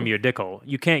everything from your dick hole.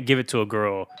 You can't give it to a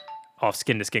girl off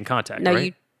skin to skin contact. No, right?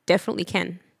 you definitely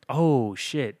can. Oh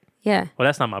shit. Yeah. Well,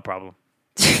 that's not my problem.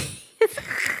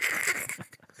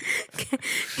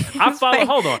 I followed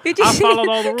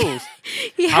all the rules.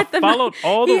 He had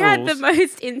the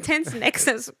most intense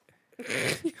nexus.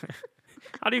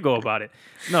 How do you go about it?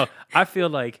 No, I feel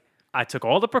like I took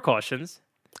all the precautions.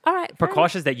 All right.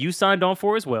 Precautions that you signed on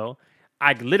for as well.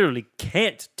 I literally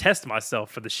can't test myself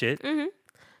for the shit. Mm-hmm.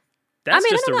 That's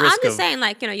just a risk. I'm just saying,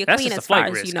 like, you're clean as far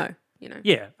as you know.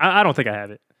 Yeah, I don't think I have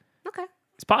it. Okay.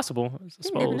 It's possible, I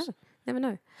suppose. Never know.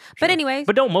 Sure. But anyways.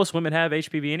 But don't most women have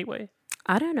HPV anyway?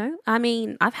 I don't know. I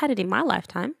mean, I've had it in my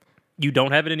lifetime. You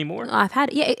don't have it anymore? I've had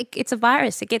it. Yeah, it's a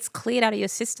virus. It gets cleared out of your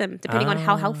system depending on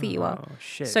how healthy you are. Oh,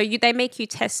 shit. So they make you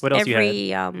test what else every...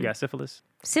 You got syphilis?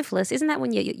 Syphilis. Isn't that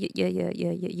when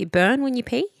you burn when you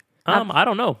pee? I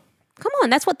don't know. Come on.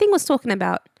 That's what Thing was talking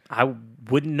about. I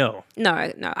wouldn't know. No.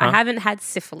 Huh? I haven't had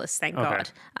syphilis, thank God.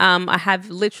 I've had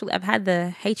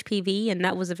the HPV, and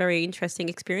that was a very interesting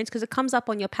experience because it comes up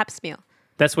on your pap smear.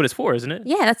 That's what it's for, isn't it?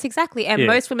 Yeah, that's exactly. And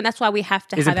most women, that's why we have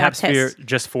to have our test. Isn't pap smear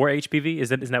just for HPV?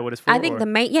 Isn't that what it's for? I think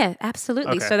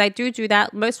absolutely. Okay. So they do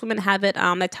that. Most women have it.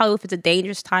 They tell you if it's a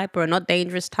dangerous type or a not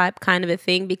dangerous type kind of a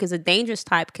thing, because a dangerous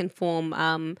type can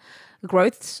form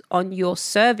growths on your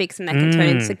cervix, and that can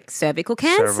turn into cervical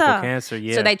cancer. Cervical cancer,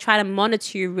 yeah. So they try to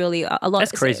monitor you really a lot.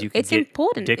 That's crazy. You can get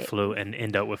important. Dick flu and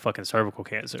end up with fucking cervical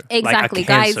cancer. Exactly, like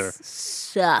a cancer. Guys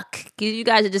suck. You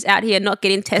guys are just out here not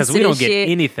getting tested. Because we don't get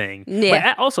anything.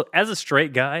 Yeah. But also, as a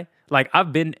straight guy, Like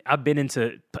I've been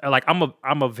into like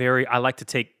I like to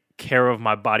take care of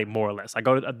my body more or less. I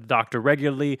go to the doctor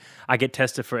regularly. I get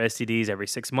tested for STDs every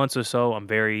 6 months or so. I'm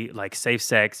very like safe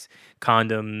sex,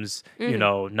 condoms,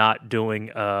 not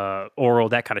doing oral,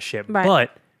 that kind of shit. Right.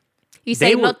 But You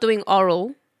say not doing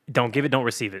oral. don't give it, don't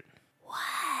receive it.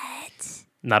 What?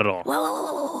 Not at all.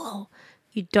 Whoa.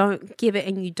 You don't give it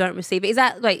and you don't receive it. Is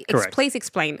that like? Correct. Please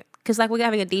explain it, because like we're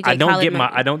having a DJ. I don't Khaled get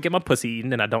moment. I don't get my pussy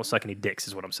eaten, and I don't suck any dicks.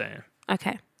 Is what I'm saying.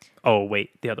 Okay. Oh wait,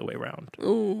 the other way around.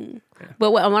 Ooh. Yeah.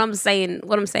 But what I'm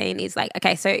saying is like,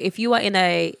 okay, so if you are in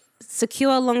a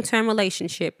secure long-term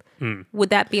relationship, would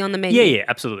that be on the menu? Yeah,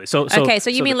 absolutely. So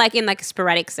you mean like in like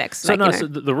sporadic sex? So like, no, so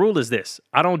the rule is this: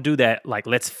 I don't do that. Like,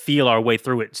 let's feel our way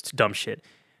through it. It's dumb shit.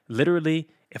 Literally,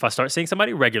 if I start seeing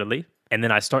somebody regularly, and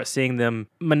then I start seeing them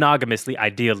monogamously,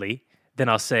 ideally, then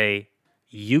I'll say,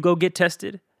 "You go get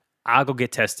tested. I'll go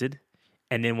get tested,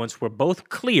 and then once we're both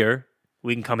clear,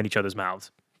 we can come in each other's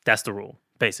mouths." That's the rule,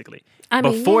 basically.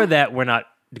 Before that, we're not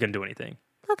gonna do anything.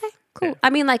 Okay, cool. Yeah. I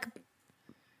mean, like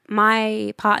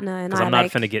my partner and I'm not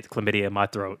finna get chlamydia in my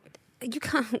throat. You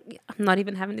can't. I'm not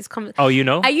even having this conversation. Oh, you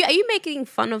know? Are you making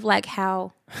fun of like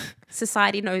how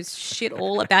society knows shit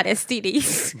all about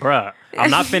STDs? Bruh, I'm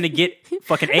not finna get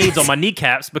fucking AIDS on my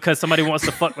kneecaps because somebody wants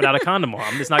to fuck without a condom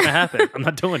on. It's not gonna happen. I'm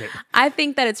not doing it. I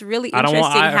think that it's really I don't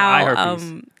interesting want how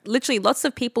herpes. literally lots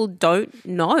of people don't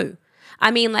know. I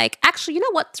mean, like, actually, you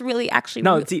know what's really actually...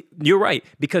 No, see, you're right.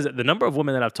 Because the number of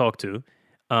women that I've talked to,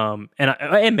 and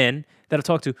men that I've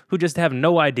talked to, who just have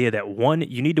no idea that, one,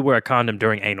 you need to wear a condom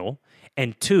during anal,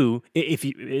 and two, if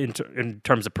you in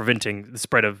terms of preventing the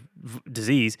spread of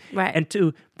disease, right. And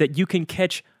two, that you can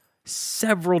catch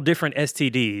several different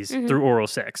STDs through oral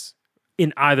sex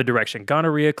in either direction.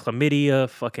 Gonorrhea, chlamydia,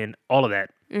 fucking all of that.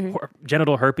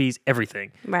 Genital herpes,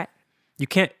 everything. Right. You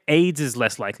can't... AIDS is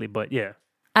less likely, but yeah.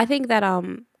 I think that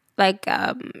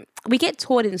we get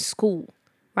taught in school,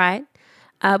 right?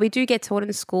 We do get taught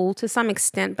in school to some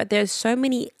extent, but there's so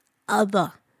many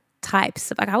other types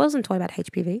of, like, I wasn't taught about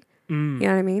HPV. You know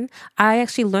what I mean? I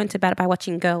actually learned about it by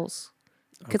watching Girls.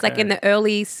 Because like in the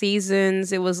early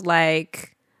seasons, it was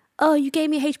like, oh, you gave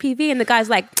me HPV. And the guy's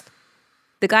like,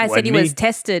 the guy said he was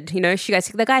tested, you know.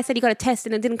 The guy said he got a test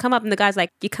and it didn't come up. And the guy's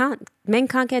like, men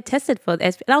can't get tested for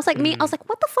this. And I was like,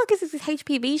 what the fuck is this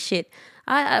HPV shit?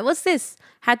 What's this?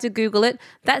 Had to Google it.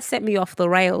 That set me off the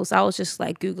rails. I was just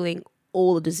like Googling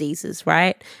all the diseases,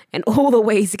 right? And all the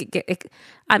ways it could get.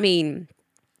 I mean,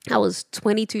 I was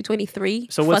 22, 23.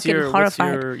 So what's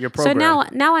horrified. your program?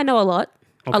 So now I know a lot.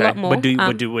 Okay. A lot more. But do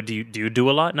you do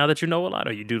a lot now that you know a lot,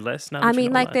 or you do less now? That I you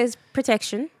mean, know like a lot? there's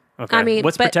protection. Okay. I mean,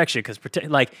 what's protection? Because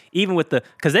like even with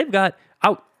because they've got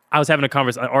I was having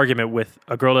an argument with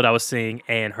a girl that I was seeing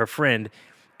and her friend,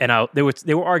 and they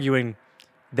were arguing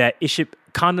that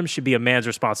condoms should be a man's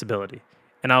responsibility,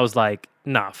 and I was like,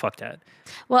 nah, fuck that.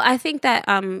 Well, I think that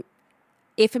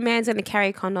if a man's going to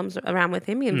carry condoms around with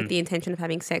him with the intention of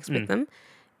having sex with them,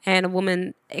 and a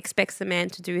woman expects the man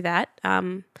to do that,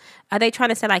 are they trying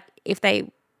to say like if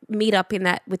they meet up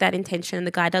with that intention and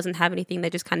the guy doesn't have anything, they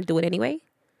just kind of do it anyway?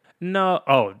 No,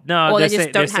 no. Or they're they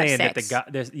just don't have saying sex.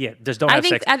 that the guy, just don't have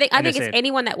sex. I think it's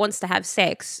anyone that wants to have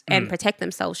sex and protect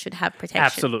themselves should have protection.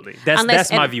 Absolutely,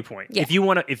 that's my viewpoint. Yeah. If you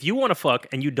want to fuck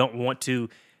and you don't want to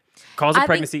cause a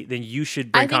pregnancy, then you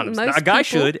should bring condoms. Now, a guy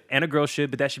should and a girl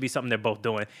should, but that should be something they're both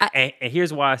doing. And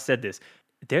here's why I said this: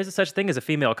 there's a such thing as a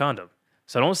female condom.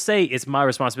 So don't say it's my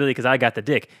responsibility because I got the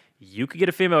dick. You could get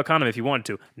a female condom if you wanted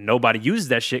to. Nobody uses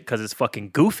that shit because it's fucking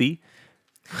goofy.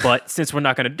 But since we're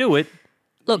not going to do it,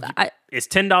 look, it's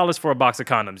 $10 for a box of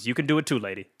condoms. You can do it too,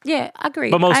 lady. Yeah, I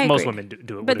agree. But most women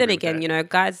do it. But then again, you know,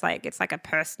 guys, like it's like a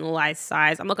personalized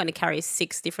size. I'm not going to carry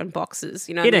 6 different boxes.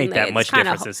 You know, it ain't that much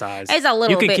difference in size. It's a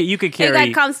little bit. You could carry. If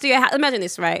that comes to your house, imagine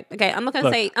this, right? Okay, I'm not going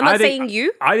to say. I'm not saying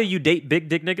you. Either you date big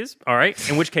dick niggas, all right.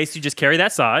 In which case you just carry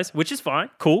that size, which is fine,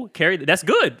 cool. That's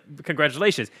good.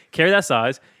 Congratulations. Carry that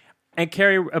size. And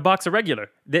carry a box of regular.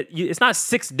 It's not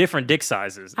 6 different dick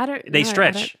sizes. They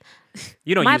stretch.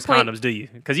 You don't use condoms, do you?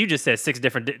 Because you just said 6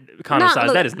 different condom sizes.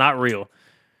 Look, that is not real.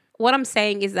 What I'm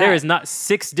saying is that there is not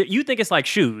 6. You think it's like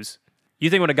shoes. You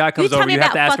think when a guy comes over, you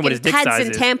have to ask him what his dick size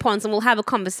is. Pads and tampons, and we'll have a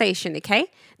conversation. Okay,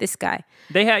 this guy.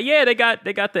 They got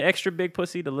the extra big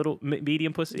pussy, the little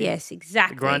medium pussy. Yes,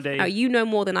 exactly. Grande. Oh, you know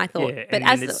more than I thought. Yeah, but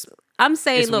I'm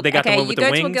saying, look, okay, you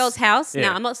go to a girl's house. Yeah.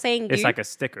 Now, I'm not saying you. It's like a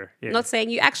sticker. Yeah. I'm not saying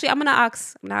you. Actually, I'm gonna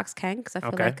ask Kang because I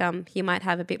feel like he might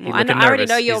have a bit more. I already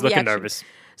know your He's reaction. looking nervous.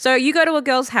 So you go to a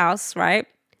girl's house, right?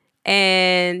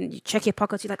 and you check your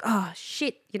pockets. You're like, oh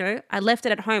shit, I left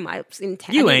it at home. I was in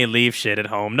town. You ain't leave shit at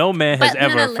home. No man has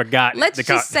ever forgotten. Let's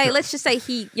just say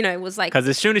he, was like, because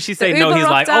as soon as she say no, he's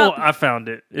like, oh, I found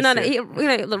it.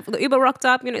 The Uber rocked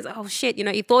up. He's like, oh shit,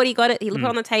 he thought he got it. He put it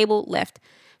on the table, left.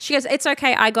 She goes, it's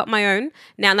okay. I got my own.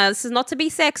 Now, this is not to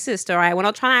be sexist, all right? We're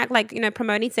not trying to act like,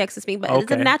 promoting sexist thing, but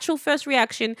it's a natural first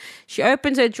reaction. She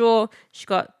opens her drawer. She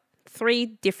got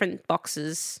 3 different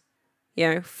boxes,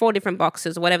 4 different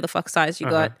boxes, whatever the fuck size you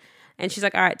got. And she's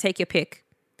like, all right, take your pick.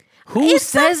 Who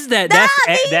says that?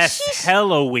 That's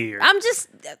hella weird.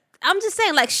 I'm just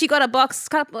saying, like, she got a box,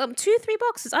 2, 3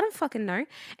 boxes. I don't fucking know.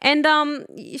 And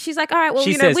she's like, all right, well,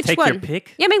 she says, which take one? your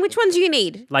pick? Yeah, I mean, which ones do you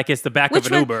need? Like it's the back of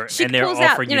an Uber, and they're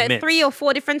offering you mints. 3 or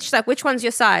 4 different. She's like, which one's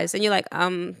your size? And you're like,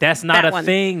 that's not a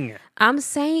thing. I'm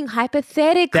saying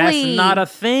hypothetically. That's not a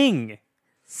thing.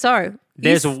 So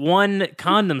there's one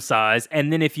condom size,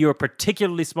 and then if you're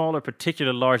particularly small or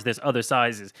particularly large, there's other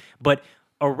sizes. But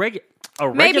a regular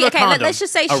condom, let's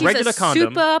just say she's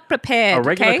super prepared. A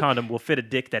regular condom will fit a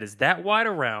dick that is that wide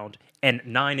around and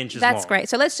 9 inches long. That's great.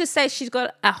 So let's just say she's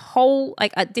got a whole,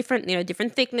 like a different,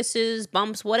 different thicknesses,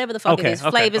 bumps, whatever the fuck it is,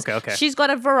 flavors. Okay. She's got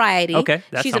a variety. Okay,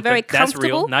 she's a very comfortable, that's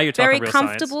real. Now you're talking very real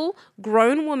comfortable, science.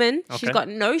 Grown woman. Okay. She's got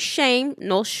no shame,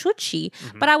 nor should she.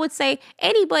 But I would say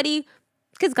anybody,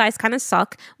 because guys kind of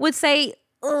suck, would say,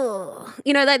 ugh,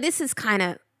 like this is kind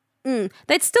of.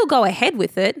 They'd still go ahead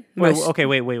with it. Wait.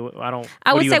 I don't.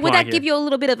 I would say, would that give you a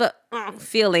little bit of a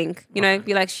feeling? Be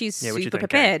like, she's super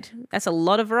prepared. That's a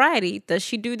lot of variety. Does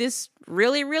she do this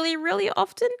really, really, really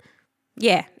often?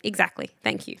 Yeah, exactly.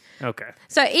 Thank you. Okay.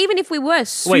 So even if we were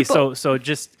super... Wait, so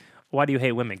just, why do you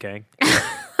hate women, gang?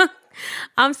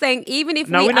 I'm saying even if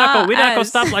we're not gonna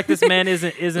stop like this man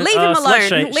isn't leave him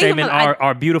alone. Shaming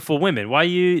our beautiful women. Why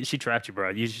she trapped you, bro?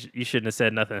 You shouldn't have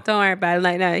said nothing. Don't worry about it.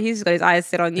 Like, no, he's got his eyes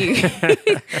set on you.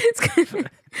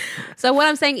 So what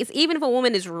I'm saying is, even if a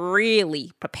woman is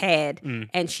really prepared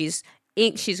and she's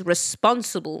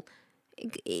responsible,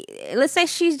 let's say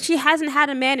she hasn't had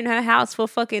a man in her house for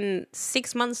fucking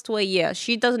 6 months to a year.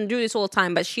 She doesn't do this all the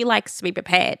time, but she likes to be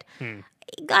prepared.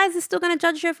 Guys are still gonna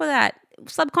judge her for that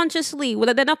subconsciously.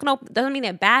 Well, they're not gonna. Doesn't mean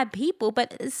they're bad people,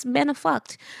 but men are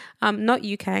fucked. Not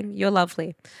you, Kang. You're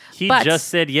lovely. He just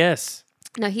said yes.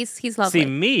 No, he's lovely. See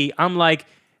me, I'm like,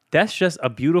 that's just a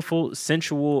beautiful,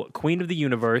 sensual queen of the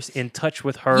universe in touch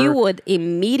with her. You would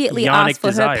immediately ask for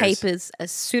desires. her papers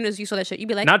as soon as you saw that shit. You'd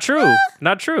be like, not true,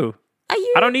 not true. Are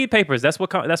you? I don't need papers. That's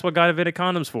what God invented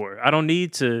condoms for. I don't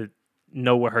need to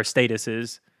know what her status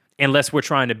is unless we're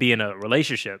trying to be in a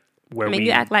relationship.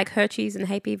 You act like Hershey's and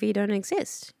HPV don't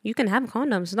exist. You can have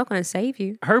condoms. It's not going to save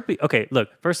you. Herpes. Okay, look.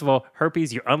 First of all,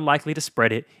 herpes, you're unlikely to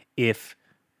spread it if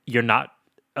you're not,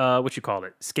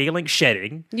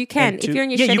 shedding. You can. If you're in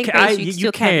your shedding phase, you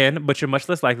still can. But you're much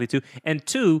less likely to. And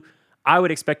 2, I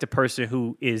would expect a person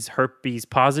who is herpes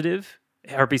positive,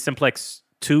 herpes simplex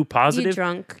 2 positive. You're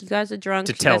drunk. You guys are drunk.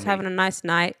 You guys having a nice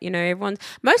night.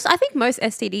 I think most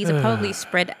STDs are probably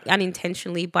spread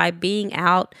unintentionally by being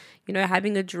out,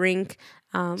 having a drink.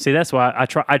 See, that's why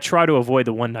I try to avoid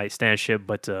the one night stand shit,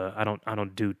 but I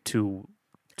don't do too.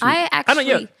 I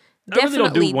actually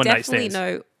definitely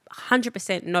know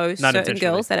 100% know Not certain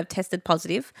girls that have tested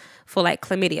positive for like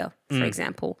chlamydia, for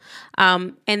example,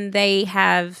 and they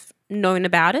have known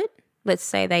about it. Let's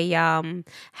say they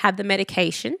have the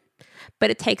medication, but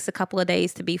it takes a couple of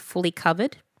days to be fully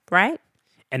covered, right?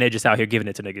 And they're just out here giving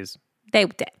it to niggas. They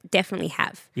definitely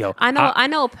have. Yo, I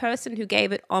know a person who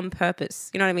gave it on purpose.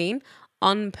 You know what I mean?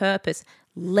 On purpose.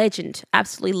 Legend.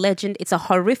 Absolutely legend. It's a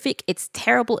horrific. It's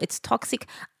terrible. It's toxic.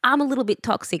 I'm a little bit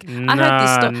toxic.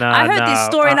 I heard this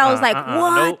story and I was like,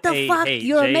 what the fuck?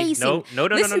 You're amazing. No.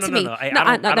 Listen to me.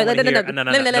 No.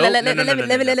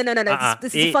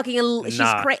 This is fucking,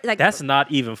 she's crazy. That's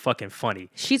not even fucking funny.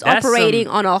 She's operating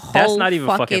on a whole That's not even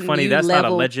fucking funny. That's level.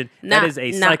 Not a legend. That is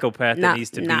a psychopath that needs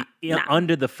to be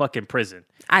under the fucking prison.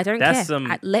 I don't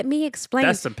care. Let me explain.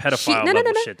 That's some pedophile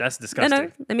level shit. That's disgusting.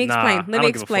 No. Let me explain. Let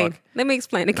me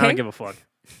explain. Okay. I don't give a fuck.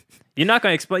 You're not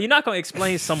gonna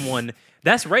explain someone.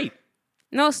 That's rape.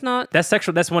 No, it's not. That's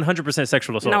sexual. That's 100%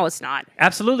 sexual assault. No, it's not.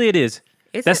 Absolutely, it is.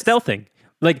 That's stealthing.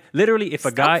 Like literally, if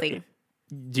a guy,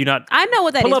 do you not? I know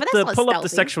what that is. Pull up the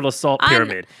sexual assault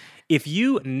pyramid. If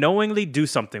you knowingly do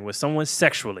something with someone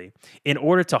sexually in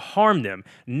order to harm them,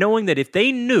 knowing that if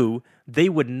they knew they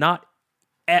would not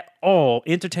at all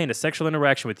entertain a sexual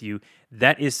interaction with you,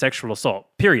 that is sexual assault.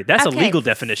 Period. That's a legal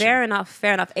definition. Fair enough.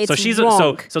 It's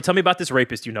wrong. So tell me about this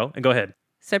rapist, and go ahead.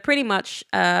 So pretty much,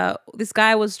 this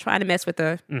guy was trying to mess with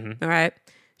her. All right.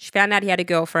 She found out he had a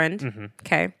girlfriend.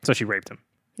 Okay. So she raped him.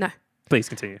 No. Please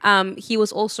continue. He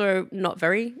was also not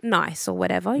very nice or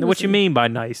whatever. Now, what you mean by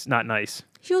nice? Not nice.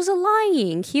 He was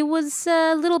lying. He was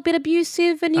a little bit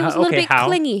abusive and he was a little bit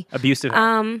clingy. Abusive.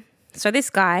 So this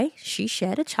guy, she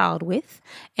shared a child with,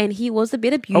 and he was a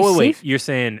bit abusive. Oh, wait. You're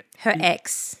saying... Her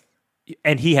ex.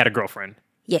 And he had a girlfriend.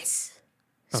 Yes.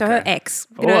 So her ex.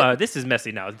 This is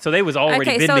messy now. So they was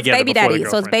already been so together it's baby before daddy. the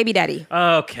So it's girlfriend. baby daddy.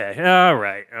 Okay. All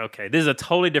right. Okay. This is a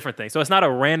totally different thing. So it's not a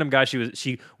random guy she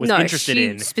was interested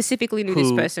in. Specifically knew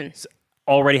this person.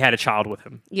 Already had a child with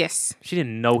him. Yes. She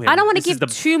didn't know him. I don't want to give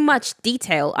too much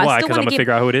detail. Why? Because I'm going to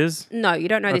figure out who it is? No, you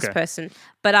don't know this person.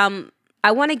 But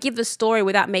I want to give the story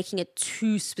without making it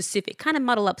too specific. Kind of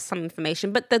muddle up some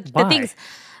information. But the things...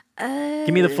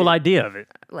 Give me the full idea of it.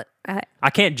 I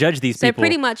can't judge these people. So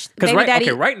pretty much, because daddy...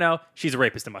 right now she's a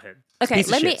rapist in my head. Okay,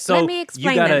 let me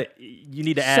explain. You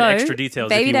need to add extra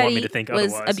details if you want me to think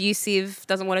was otherwise. Abusive,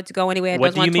 doesn't want it to go anywhere,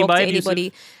 What doesn't do you want to mean talk by to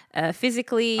abusive? anybody,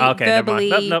 physically, Okay,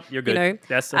 verbally. Nope, you're good.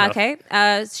 That's enough.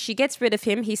 Okay, she gets rid of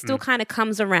him. He still kind of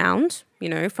comes around,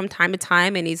 from time to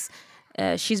time, and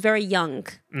she's very young,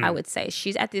 I would say.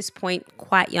 She's at this point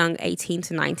quite young, 18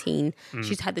 to 19.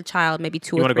 She's had the child maybe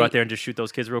 2 or 3. You want to go out there and just shoot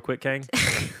those kids real quick, Kang?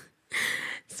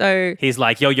 So he's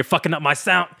like, yo, you're fucking up my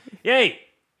sound. Yay.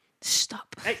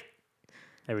 Stop. Hey.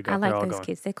 There we go. I like all those going.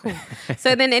 kids. They're cool.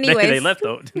 So then anyways. They left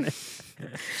though.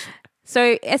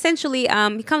 So essentially,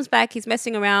 he comes back, he's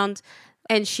messing around,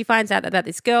 and she finds out about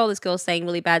this girl. This girl's saying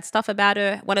really bad stuff about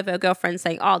her. One of her girlfriends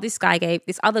saying, oh, this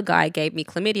other guy gave me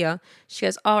chlamydia. She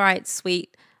goes, all right,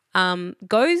 sweet.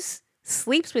 Goes,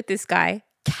 sleeps with this guy,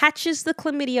 catches the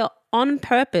chlamydia on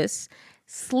purpose,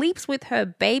 sleeps with her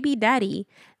baby daddy,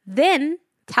 then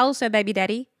tells her baby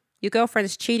daddy, your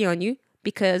girlfriend's cheating on you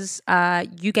because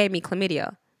you gave me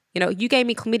chlamydia. You gave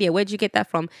me chlamydia. Where'd you get that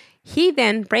from? He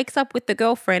then breaks up with the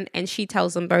girlfriend and she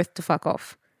tells them both to fuck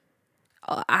off.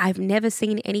 I've never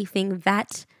seen anything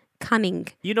that cunning.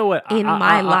 You know what? In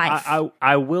my life.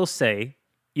 I will say,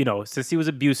 since he was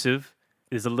abusive,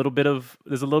 there's a little bit of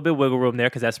wiggle room there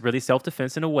because that's really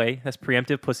self-defense in a way. That's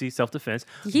preemptive pussy self-defense.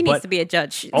 He needs to be a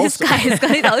judge. This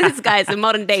guy is a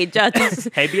modern day judge.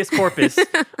 Habeas corpus,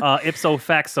 ipso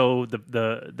facto.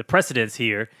 The precedence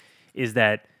here is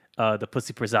that the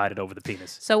pussy presided over the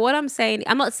penis. So what I'm saying,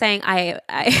 I'm not saying I'm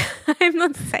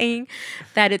not saying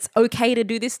that it's okay to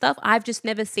do this stuff. I've just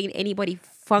never seen anybody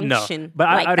function but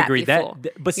like I'd that agree before.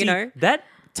 But see, that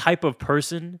type of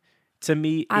person to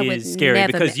me is scary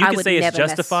never, because you can say it's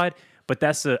justified, but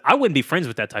I wouldn't be friends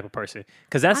with that type of person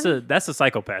because that's a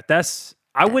psychopath. That's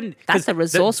a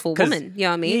resourceful woman. You know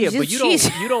what I mean? Yeah, but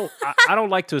you don't. I don't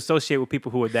like to associate with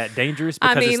people who are that dangerous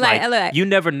because it's like you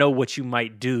never know what you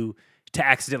might do to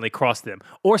accidentally cross them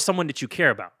or someone that you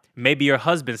care about. Maybe your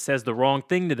husband says the wrong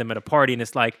thing to them at a party and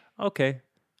it's like, okay,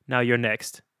 now you're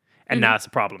next. And now it's a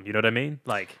problem. You know what I mean?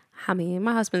 Like,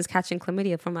 my husband's catching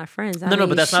chlamydia from my friends. No,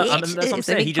 but that's not. That's what I'm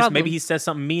saying. Maybe he says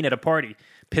something mean at a party,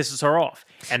 pisses her off,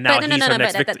 and now he's her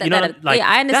next victim.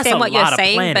 I understand what you're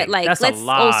saying, planning. but That's let's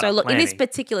also look in this planning.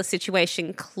 particular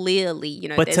situation. Clearly,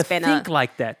 But there's to been think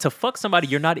like that, to fuck somebody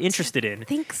you're not interested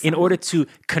in order to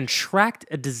contract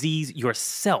a disease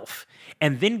yourself,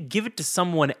 and then give it to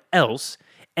someone else.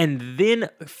 And then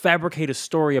fabricate a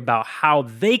story about how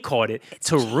they caught it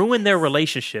to ruin their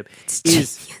relationship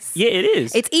genius. Yeah, it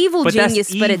is. It's evil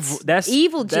genius, but it's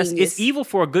evil genius. It's evil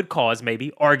for a good cause,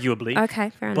 maybe, arguably.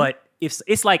 Okay, fair enough. But if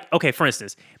it's like, okay, for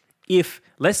instance, if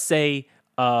let's say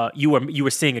you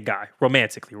were seeing a guy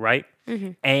romantically, right?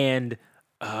 Mm-hmm. And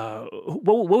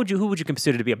who would you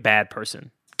consider to be a bad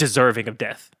person, deserving of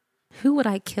death? Who would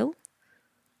I kill?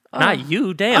 Not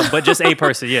you, damn, but just a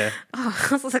person, yeah.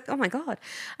 I was like, oh my God.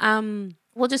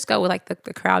 We'll just go with like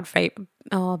the crowd fate.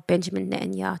 Oh, Benjamin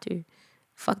Netanyahu.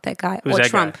 Fuck that guy. Who's or that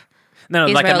Trump. Guy? No,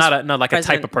 like president. a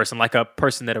type of person, like a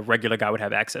person that a regular guy would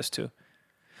have access to.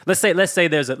 Let's say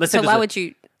there's a. Let's say so why would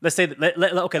you? Let's say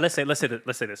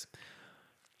this.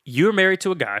 You're married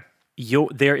to a guy.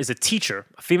 There is a teacher,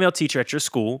 a female teacher at your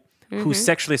school who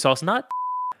sexually assaults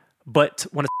but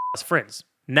one of his friends.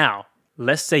 Now,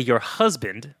 let's say your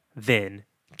husband then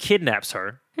kidnaps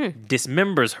her,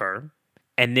 dismembers her,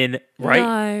 and then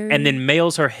and then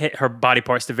mails her body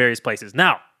parts to various places.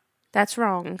 Now, that's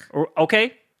wrong.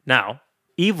 Okay, now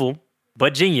evil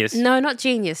but genius. No, not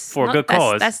genius. For a good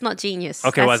cause. That's not genius.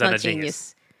 Okay, why is that not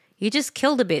genius? You just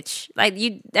killed a bitch.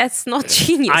 That's not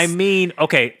genius. I mean,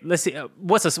 okay, let's see.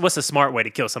 What's a smart way to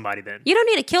kill somebody then? You don't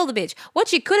need to kill the bitch.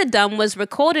 What you could have done was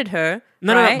recorded her.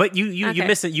 No, but you're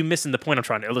missing the point I'm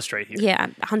trying to illustrate here. Yeah,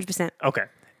 100%. Okay.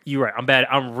 You're right. I'm bad.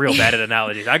 I'm real bad at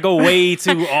analogies. I go way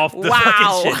too off the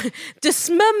fucking shit.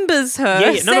 Dismembers her.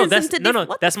 Yeah. No. sends them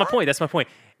to That's my point. That's my point.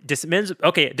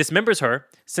 Dismembers her.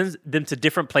 Sends them to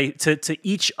different places. To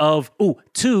each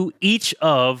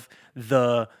of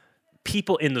the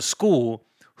people in the school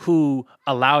who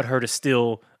allowed her to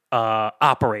still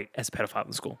operate as a pedophile in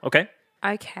the school. Okay.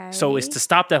 Okay. So it's to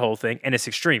stop that whole thing, and it's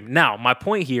extreme. Now, my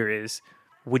point here is,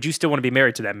 would you still want to be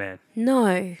married to that man?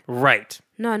 No. Right.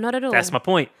 No, not at all. That's my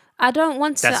point. I don't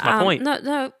want to. That's my point.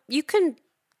 No. You can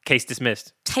Case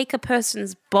dismissed. take a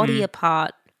person's body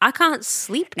apart. I can't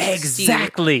sleep next to you.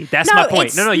 Exactly. That's No, my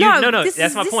point. it's- No. this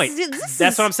That's is- my this point. is-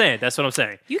 That's what I'm saying. That's what I'm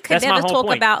saying. You can That's my never whole talk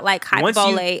point. about like Once you-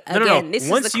 hyperbole again. This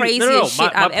Once is the you- craziest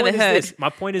shit my I've ever point is heard. this. My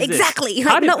point is Exactly. this.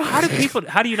 Like,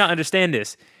 How do you not understand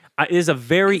this? It is a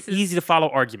very easy to follow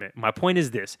argument. My point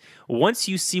is this. Once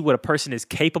you see what a person is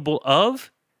capable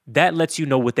of, that lets you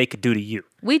know what they could do to you.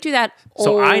 We do that all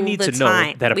So I need the to know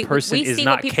time. that a We person is see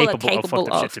not what people are capable of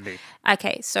fucked up shit to me.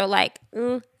 Okay, so like,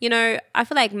 I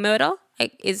feel like murder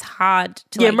is hard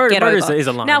to Yeah, like, murder get over. is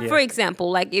a line, Now, yeah. for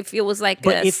example, like if it was like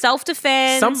But a if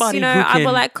self-defense, Somebody who I'd can, be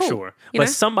like, cool. sure. you But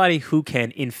know? somebody who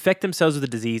can infect themselves with a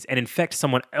disease and infect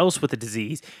someone else with a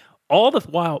disease, all the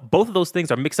while, both of those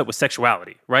things are mixed up with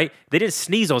sexuality, right? They didn't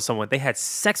sneeze on someone. They had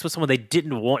sex with someone they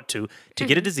didn't want to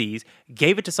get a disease,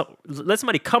 gave it to let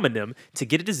somebody come in them to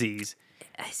get a disease.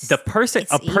 The person,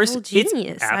 It's evil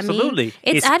genius. Absolutely. I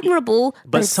mean, it's admirable,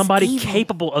 but it's somebody evil.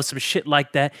 capable of some shit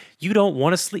like that, you don't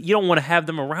want to sleep. You don't want to have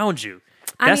them around you.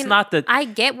 That's not the. I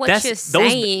get what that's- you're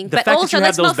those- saying, the but fact that also you have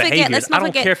let's those not forget. behaviors, Let's not I don't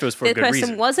forget. care if it was for a the good person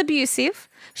reason. was abusive.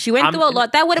 She went through a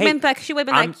lot. That would have been back. She would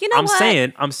have been like, you know what?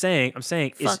 I'm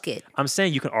saying. Fuck it. I'm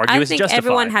saying you can argue I it's think justified.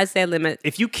 everyone has their limit.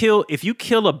 If you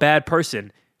kill a bad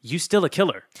person, you still a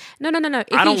killer. No. If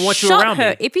I don't he want you shot around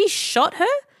her, me. if he shot her,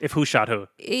 If who shot who?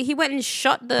 he went and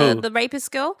shot Who? the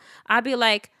rapist girl, I'd be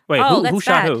like, Wait, oh, who that's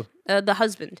shot bad. who? The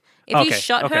husband. If he Okay,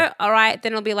 shot okay. her, all right,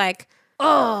 then it'll be like,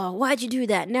 oh, why'd you do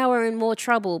that? Now we're in more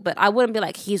trouble. But I wouldn't be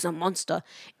like, he's a monster.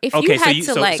 If Okay, you had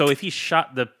to like, so if he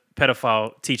shot the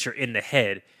pedophile teacher in the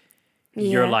head,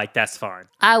 you're Yeah. like, that's fine.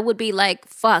 I would be like,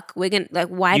 fuck, we're gonna like,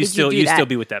 why You did you do you that? still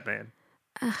be with that man.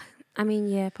 I mean,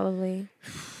 yeah, probably.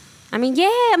 I mean,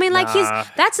 like Nah.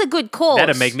 that's a good cause.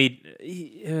 That'd make me.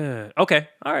 Okay,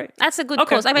 all right. That's a good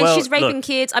Okay, cause. I mean, well, she's raping look.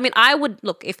 kids. I mean, I would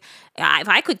look if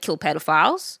I could kill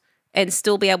pedophiles and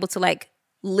still be able to like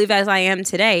live as I am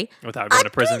today. Without going to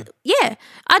prison. Yeah,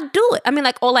 I'd do it. I mean,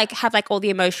 like, or like have like all the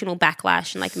emotional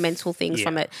backlash and like mental things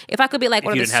from Yeah. it. If I could be like If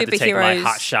one you of the didn't have to take like superheroes.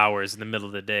 hot showers in the middle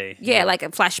of the day. Yeah, like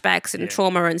flashbacks and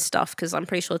trauma and stuff, because I'm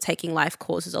pretty sure taking life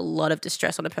causes a lot of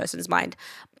distress on a person's mind.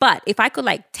 But if I could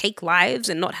like take lives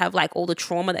and not have like all the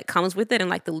trauma that comes with it and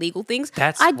like the legal things,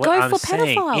 That's I'd what go I'm for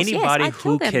saying. pedophiles. Anybody yes, I'd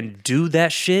kill who them. can do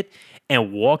that shit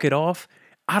and walk it off,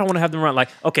 I don't want to have them around. Like,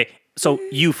 okay, so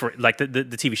you for like the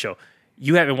TV show,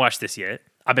 you haven't watched this yet.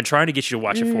 I've been trying to get you to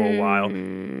watch it for a while. I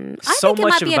think it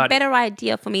might be a better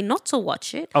idea for me not to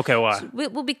watch it. Okay, why?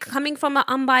 It will be coming from an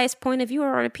unbiased point of view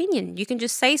or an opinion. You can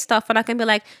just say stuff and I can be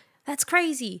like, that's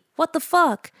crazy. What the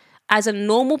fuck? As a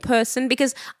normal person,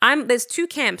 because there's two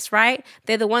camps, right?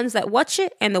 They're the ones that watch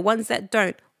it and the ones that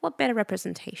don't. What better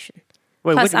representation?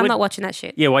 Wait, Plus, I'm not watching that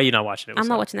shit. Yeah, why are you not watching it? I'm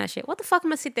not watching that shit. What the fuck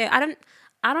am I sit there? I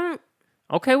don't.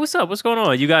 Okay, what's up? What's going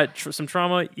on? You got some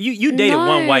trauma? You dated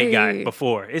one white guy No.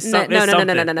 before. It's No, some, it's something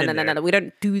in no. there. We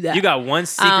don't do that. You got one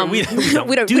secret. We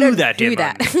don't do that here,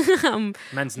 man. that.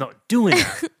 Man's not doing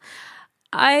that.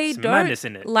 I Some madness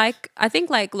don't in it. like. I think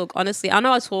like, look, honestly, I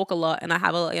know I talk a lot, and I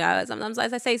have a, sometimes I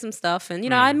say some stuff,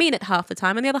 and I mean it half the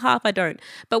time, and the other half I don't.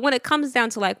 But when it comes down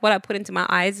to like what I put into my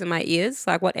eyes and my ears,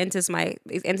 like what enters my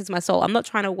soul, I'm not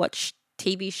trying to watch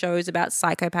TV shows about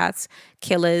psychopaths,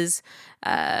 killers,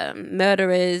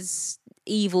 murderers,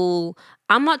 evil.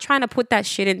 I'm not trying to put that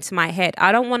shit into my head.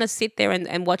 I don't want to sit there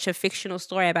and watch a fictional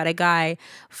story about a guy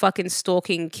fucking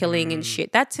stalking, killing and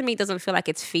shit. That to me doesn't feel like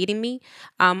it's feeding me.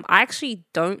 I actually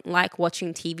don't like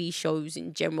watching TV shows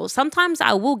in general. Sometimes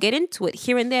I will get into it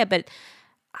here and there, but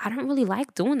I don't really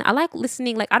like doing that. I like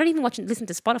listening. Like I don't even listen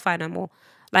to Spotify no more.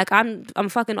 Like I'm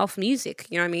fucking off music.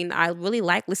 You know what I mean? I really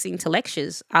like listening to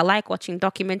lectures. I like watching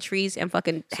documentaries and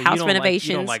fucking So house you renovations.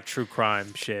 you don't like true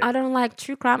crime shit. I don't like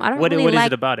true crime. I don't What really is like.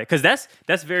 it about it? Because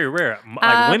that's very rare.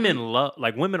 Like women love.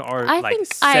 Like women are I like think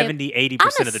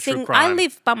 70-80% of the true crime. I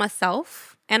live by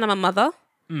myself and I'm a mother.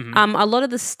 Mm-hmm. A lot of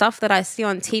the stuff that I see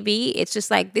on TV, it's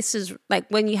just like, this is like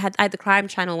when I had the crime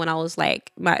channel when I was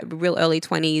like my real early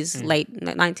 20s, late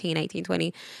 19, 18,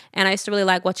 20. And I used to really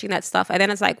like watching that stuff. And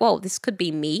then it's like, whoa, this could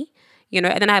be me, And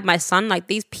then I have my son, like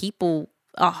these people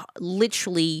are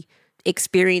literally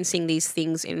experiencing these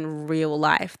things in real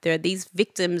life. These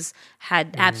victims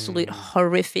had absolute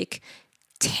horrific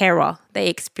terror. They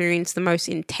experienced the most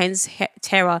intense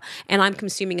terror, and I'm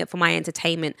consuming it for my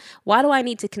entertainment. Why do I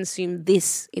need to consume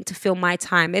this to fill my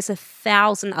time? There's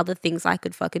 1,000 other things I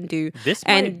could fucking do. This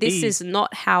is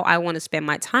not how I want to spend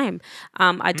my time.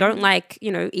 I don't like,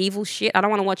 evil shit. I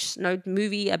don't want to watch no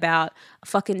movie about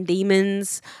fucking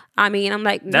demons. I mean, I'm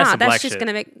like, that's just going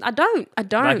to make... I don't.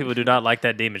 Black people do not like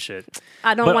that demon shit.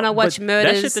 I don't want to watch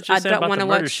murders. That shit that you're saying about the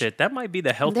murder shit, that might be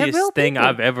the healthiest thing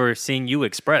I've ever seen you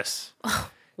express.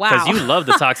 Wow. Because you love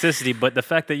the toxicity, but the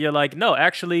fact that you're like, no,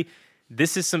 actually,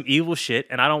 this is some evil shit,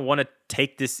 and I don't want to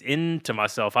take this into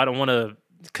myself. I don't want to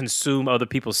consume other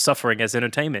people's suffering as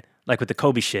entertainment. Like with the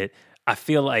Kobe shit, I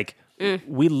feel like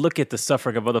we look at the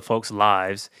suffering of other folks'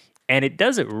 lives, and it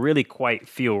doesn't really quite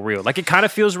feel real. Like it kind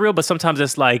of feels real, but sometimes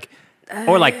it's like,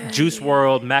 or like Juice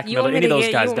WRLD, Mac Miller, any of those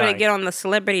guys dying. You want to get on the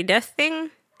celebrity death thing?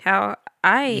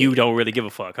 You don't really give a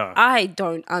fuck, huh? I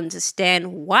don't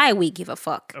understand why we give a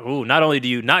fuck. Ooh, not only do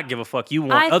you not give a fuck, you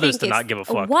want others to not give a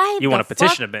fuck. Why you want to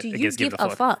petition against giving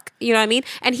a fuck. You know what I mean?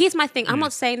 And here's my thing. I'm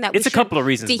not saying that it's a couple of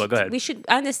reasons, but go ahead. We should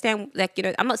understand, like,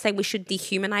 I'm not saying we should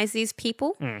dehumanize these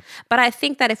people, but I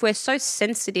think that if we're so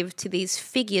sensitive to these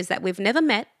figures that we've never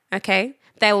met, okay,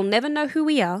 they will never know who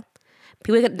we are.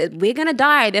 We're gonna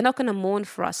die. They're not gonna mourn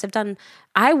for us. They've done.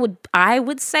 I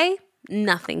would say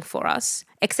nothing for us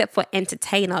except for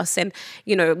entertain us, and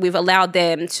we've allowed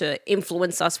them to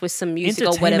influence us with some music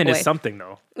or whatever. Entertainment is something,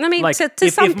 though. I mean, like,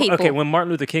 to some people. Okay, when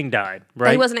Martin Luther King died, right?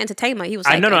 But he wasn't an entertainer. He was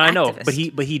like I know,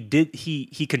 activist. but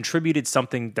he contributed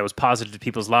something that was positive to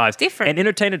people's lives. Different. And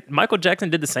entertained. Michael Jackson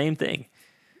did the same thing.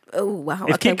 Oh wow!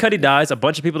 If Kid Cudi dies, a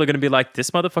bunch of people are going to be like,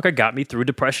 "This motherfucker got me through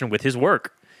depression with his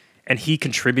work." And he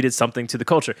contributed something to the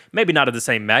culture. Maybe not of the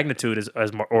same magnitude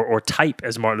or type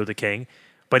as Martin Luther King,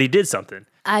 but he did something.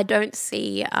 I don't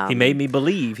see... he made me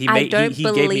believe. He gave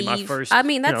me my first... I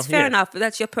mean, that's fair enough.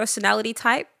 That's your personality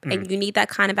type, and you need that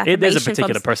kind of affirmation. There's a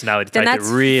particular personality type that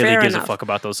really gives a fuck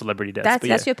about those celebrity deaths.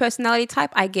 That's your personality type.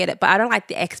 I get it. But I don't like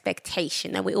the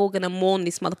expectation that we're all going to mourn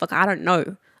this motherfucker. I don't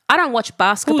know. I don't watch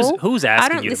basketball. Who's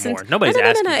asking you to mourn? Nobody's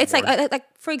asking you to It's like,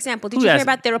 for example, did you hear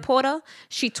about the reporter?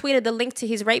 She tweeted the link to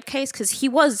his rape case because he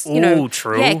was,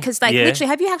 true. Yeah, because literally,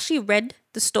 have you actually read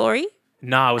the story?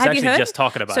 No, I was actually just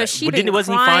talking about it.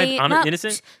 Wasn't he found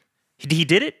innocent? He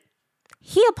did it?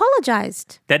 He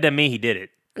apologized. That doesn't mean he did it.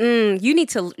 You need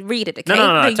to read it, okay?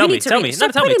 No, tell me. So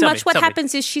pretty much what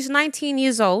happens is she's 19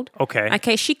 years old. Okay.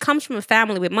 Okay, she comes from a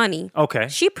family with money. Okay.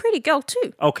 She's a pretty girl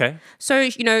too. Okay. So,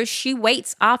 she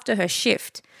waits after her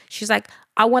shift. She's like,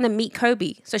 I want to meet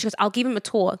Kobe. So she goes, I'll give him a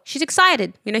tour. She's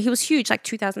excited. He was huge, like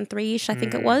 2003-ish, I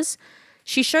think it was.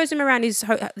 She shows him around his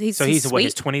So he's suite. what,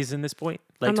 his 20s in this point?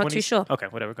 Late I'm not 20s? too sure. Okay,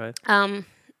 whatever, go ahead.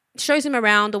 Shows him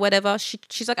around or whatever.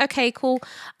 She's like, okay, cool.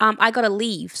 I gotta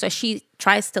leave. So she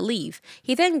tries to leave.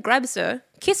 He then grabs her,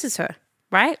 kisses her,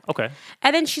 right? Okay.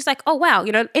 And then she's like, oh wow.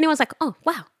 Anyone's like, oh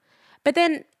wow. But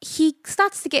then he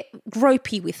starts to get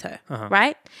gropey with her,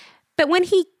 right? But when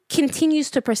he continues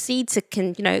to proceed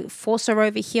to force her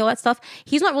over here, all that stuff,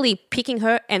 he's not really picking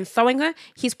her and throwing her.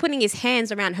 He's putting his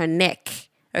hands around her neck.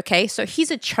 Okay, so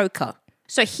he's a choker.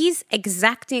 So he's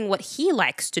exacting what he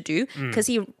likes to do because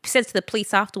he says to the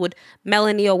police afterward,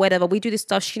 Melanie or whatever, we do this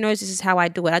stuff. She knows this is how I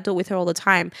do it. I do it with her all the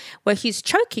time. Where he's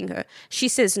choking her. She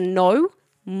says no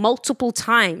multiple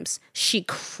times. She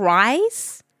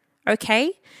cries.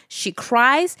 Okay. She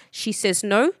cries. She says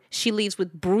no. She leaves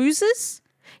with bruises.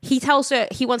 He tells her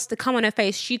he wants to come on her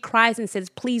face. She cries and says,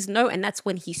 please no. And that's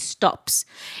when he stops.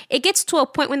 It gets to a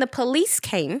point when the police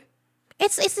came.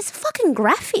 It's this fucking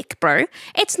graphic, bro.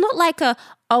 It's not like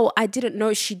I didn't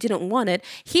know she didn't want it.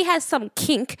 He has some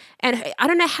kink, and I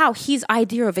don't know how his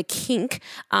idea of a kink,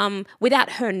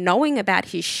 without her knowing about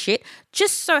his shit,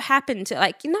 just so happened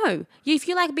to if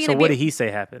you like being So what did he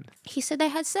say happened? He said they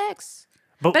had sex.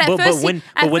 But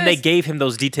when they gave him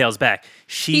those details back,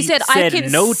 he said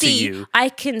no to you. I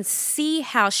can see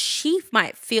how she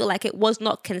might feel like it was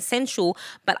not consensual,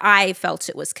 but I felt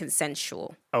it was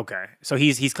consensual. Okay. So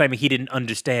he's claiming he didn't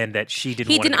understand that she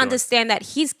didn't want to do understand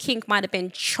that his kink might have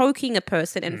been choking a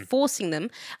person and forcing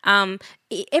them.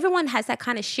 Everyone has that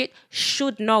kind of shit,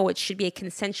 should know it should be a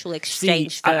consensual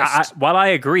exchange first. While I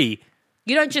agree,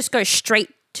 you don't just go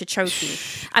straight to choking.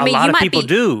 A lot of people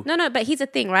do. No, but here's the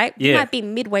thing, right? Yeah. You might be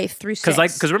midway through sex.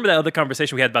 Because remember that other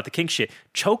conversation we had about the kink shit?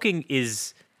 Choking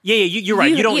is... you're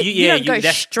right. You don't go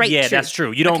straight to. That's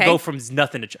true. You don't go from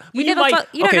nothing to choke. You don't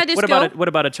know this girl. What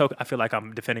about a choke? I feel like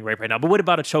I'm defending rape right now. But what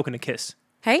about a choke and a kiss?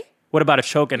 Hey? What about a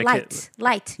choke and a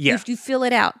light. Yeah. You feel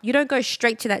it out. You don't go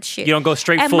straight to that shit. You don't go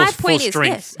straight and full my point full is,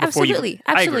 strength. yes, before you- absolutely.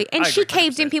 I agree. And I she agree,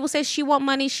 caved in. 100%. People say she want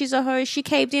money. She's a hoe. She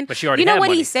caved in. But she already You know had what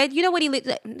he money. said? You know what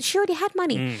she already had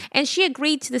money. And she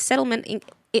agreed to the settlement.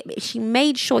 She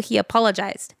made sure he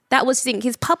apologized. That was the thing.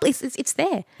 His public, it's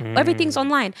there. Everything's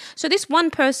online. So this one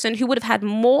person who would have had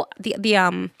more,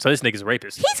 So this nigga's a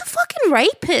rapist. he's a fucking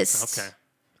rapist. Okay.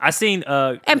 I seen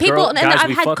And people, and guys I've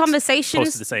we had fucked conversations.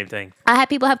 posted the same thing. I had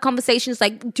people have conversations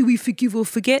like, do we forgive or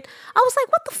forget? I was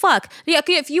like, what the fuck? Yeah,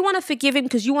 okay, if you want to forgive him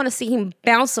because you want to see him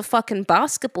bounce a fucking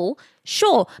basketball,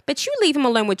 sure. But you leave him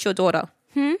alone with your daughter.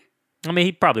 I mean,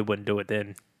 he probably wouldn't do it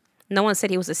then. No one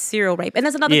said he was a serial rape. And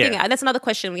that's another Yeah. thing. That's another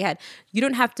question we had. You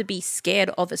don't have to be scared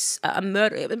of a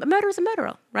murder. A murderer is a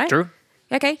murderer, right? True.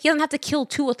 Okay? He doesn't have to kill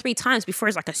 2 or 3 times before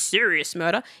he's like a serious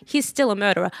murder. He's still a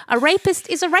murderer. A rapist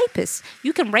is a rapist.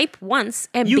 You can rape once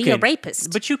and be a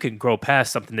rapist. But you can grow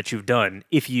past something that you've done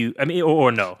if you, I mean,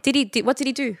 or no. What did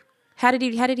he do? How did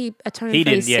he atone He for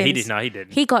his didn't. Yeah, sins? he did not. He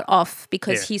didn't. He got off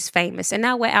because Yeah. he's famous. And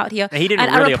now we're out here. And he didn't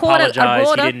and really apologize. A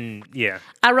reporter, He didn't. Yeah.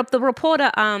 the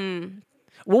reporter,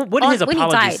 Well, what did his when he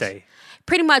apology died, say?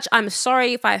 pretty much, I'm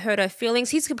sorry if I hurt her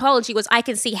feelings. His apology was, I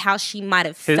can see how she might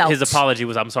have felt. His apology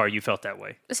was, I'm sorry you felt that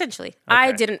way. Essentially.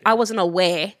 I wasn't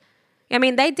aware. I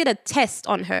mean, they did a test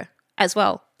on her as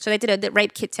well. So they did a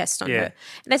rape kit test on her.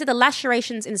 And they said the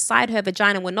lacerations inside her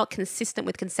vagina were not consistent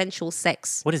with consensual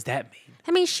sex. What does that mean?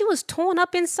 I mean, she was torn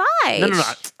up inside. No.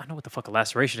 I know what the fuck a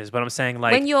laceration is, but I'm saying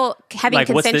like when you're having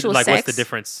consensual sex, what's the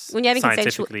difference? When you're having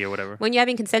scientifically or whatever. When you're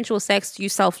having consensual sex, you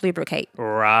self-lubricate.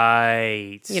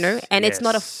 Right. You know, and it's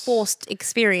not a forced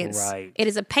experience. Right. It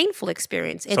is a painful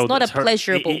experience. It's not a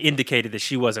pleasurable. It indicated that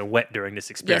she wasn't wet during this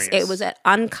experience. Yes, it was an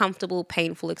uncomfortable,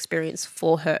 painful experience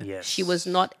for her. Yes. She was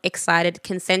not excited.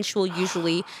 Consensual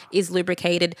usually is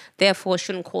lubricated, therefore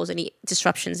shouldn't cause any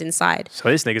disruptions inside. So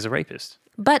this nigga's a rapist.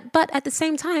 But at the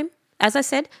same time, as I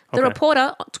said, the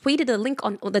reporter tweeted a link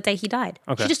on the day he died.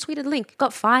 Okay. She just tweeted a link,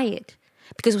 got fired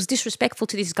because it was disrespectful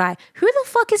to this guy. Who the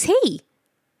fuck is he?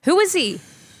 Who is he?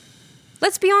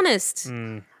 Let's be honest.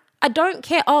 I don't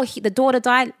care. Oh, the daughter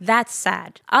died. That's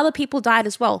sad. Other people died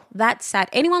as well. That's sad.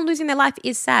 Anyone losing their life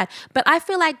is sad. But I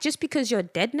feel like just because you're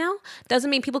dead now doesn't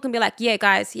mean people can be like, yeah,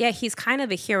 guys, yeah, he's kind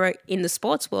of a hero in the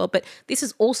sports world, but this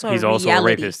is also He's a also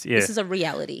reality. a rapist. Yeah. This is a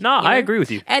reality. No, you know? I agree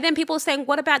with you. And then people are saying,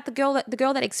 what about the girl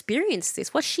that experienced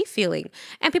this? What's she feeling?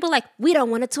 And people are like, we don't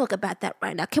want to talk about that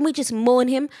right now. Can we just mourn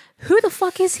him? Who the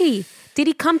fuck is he? Did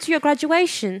he come to your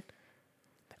graduation?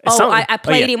 I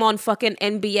played him on fucking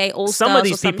NBA All-Stars. Some of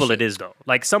these or people shit. it is though.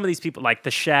 Like some of these people, like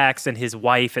the Shaqs and his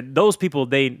wife, and those people,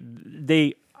 they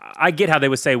I get how they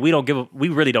would say we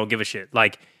really don't give a shit.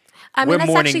 Like I mean, that's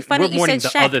actually funny you said the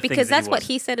Shaq other because things that that's what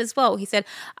he said as well. He said,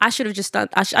 I should have just done,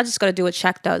 I just got to do what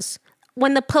Shaq does.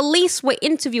 When the police were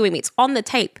interviewing me, it's on the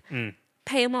tape,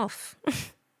 pay him off.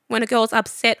 When a girl's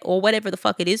upset or whatever the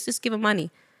fuck it is, just give him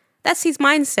money. That's his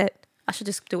mindset. I should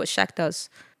just do what Shaq does.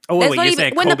 Oh, There's wait, not you're even-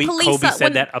 saying when the Kobe police are- said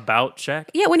when- that about Shaq?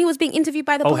 Yeah, when he was being interviewed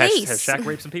by the police. Has Shaq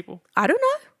raped some people? I don't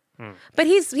know. But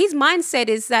his mindset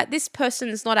is that this person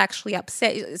is not actually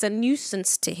upset. It's a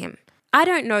nuisance to him. I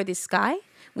don't know this guy.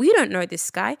 We don't know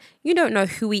this guy. You don't know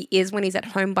who he is when he's at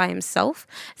home by himself.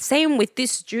 Same with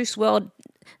this Juice World.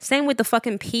 Same with the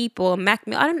fucking people. Mac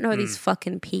Mill. I don't know these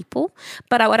fucking people.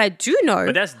 But what I do know.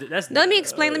 But that's. Let me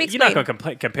explain. You're not going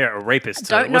to compare a rapist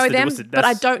to. Don't know them, but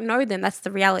I don't know them. That's the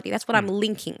reality. That's what I'm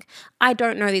linking. I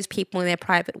don't know these people in their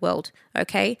private world,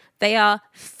 okay? They are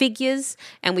figures,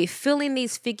 and we fill in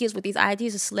these figures with these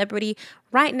ideas of celebrity.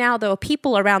 Right now, there are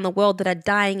people around the world that are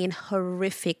dying in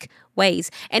horrific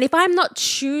ways. And if I'm not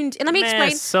tuned... And let me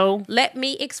explain. Let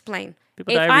me explain.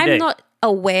 People If die every day. I'm not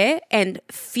aware and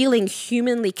feeling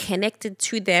humanly connected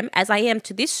to them as I am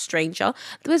to this stranger,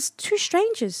 there was 2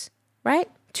 strangers, right?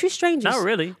 2 strangers. Not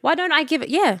really. Why don't I give it?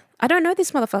 Yeah, I don't know this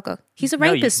motherfucker. He's a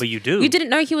No, rapist. but you do. You didn't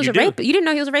know he was You a do. rapist. You didn't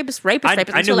know he was a rapist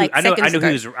until like seconds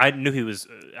ago. I knew he was.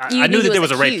 You I knew knew he that there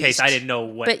was was a rape accused. case. I didn't know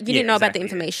what. But you didn't know about the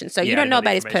exactly, information. So yeah. you Yeah, I don't know the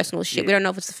about his information. personal shit. Yeah. We don't know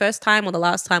if it's the first time or the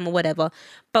last time or whatever.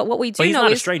 But what we do But he's know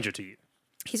not a is stranger to you.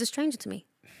 he's a stranger to me.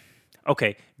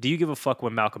 Okay, do you give a fuck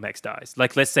when Malcolm X dies?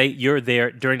 Like, let's say you're there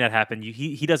during that happened.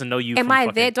 He doesn't know you. Am from I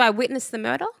fucking, there? Do I witness the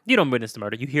murder? You don't witness the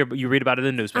murder. You read about it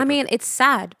in the newspaper. I mean, it's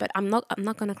sad, but I'm not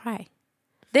gonna cry.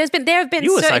 There have been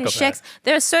You a certain psychopath. checks.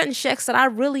 There are certain checks that I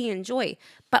really enjoy,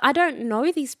 but I don't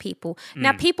know these people.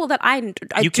 Now, people that I you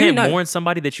do can't know. mourn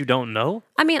somebody that you don't know.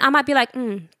 I mean, I might be like,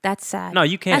 that's sad. No,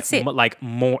 you can't. That's it. Like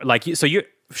more. Like you. So you're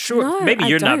sure. No, maybe I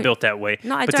you're not don't. built that way.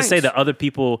 No, I but to say don't. that other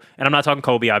people, and I'm not talking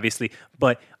Kobe, obviously,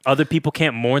 but other people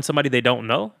can't mourn somebody they don't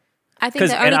know. I think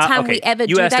the only time we ever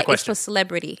do that is for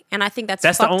celebrity, and I think that's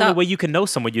the fucked only up. way you can know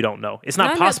someone you don't know. It's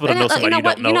not possible to know somebody you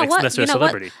don't know unless they're a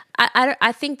celebrity.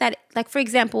 I think that, like, for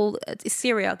example,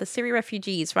 Syria, the Syria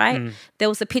refugees, right? There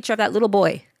was a picture of that little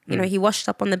boy. You know, he washed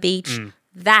up on the beach.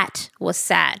 That was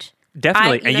sad.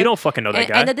 Definitely. And you don't fucking know that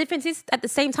guy. And the difference is, at the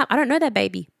same time, I don't know that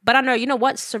baby. But I know, you know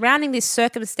what? Surrounding these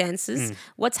circumstances,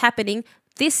 what's happening,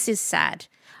 this is sad.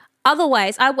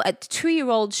 Otherwise, a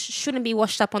 2-year-old shouldn't be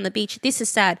washed up on the beach. This is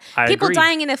sad. People agree.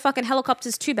 dying in their fucking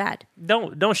helicopters, too bad.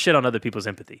 Don't shit on other people's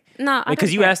empathy. No,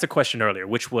 because you asked a question earlier,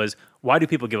 which was, why do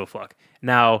people give a fuck?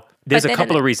 Now, there's a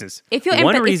couple of reasons. If you're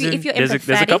there's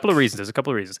a couple of reasons. There's a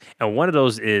couple of reasons. And one of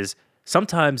those is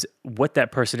sometimes what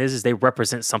that person is they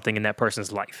represent something in that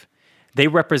person's life. They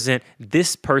represent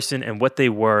this person, and what they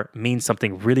were means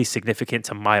something really significant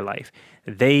to my life.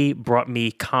 They brought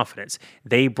me confidence.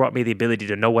 They brought me the ability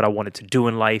to know what I wanted to do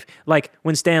in life. Like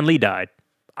when Stan Lee died,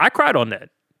 I cried on that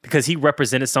because he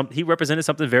represented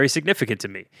something very significant to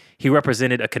me. He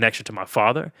represented a connection to my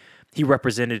father. He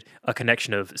represented a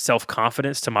connection of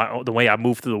self-confidence to the way I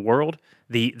move through the world,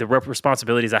 the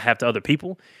responsibilities I have to other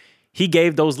people. He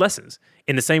gave those lessons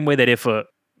in the same way that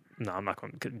I'm not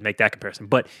going to make that comparison,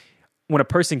 but when a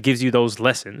person gives you those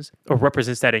lessons or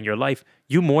represents that in your life,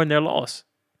 you mourn their loss.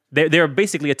 They're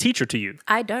basically a teacher to you.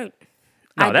 I don't.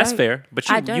 No, that's fair. But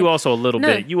you also a little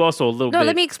bit. You also a little bit. No,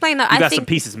 let me explain that. You got some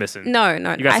pieces missing. No.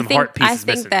 You got some heart pieces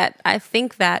missing. I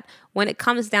think that when it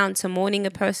comes down to mourning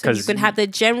a person, you can have the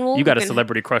general. You got a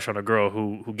celebrity crush on a girl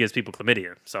who gives people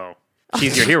chlamydia. So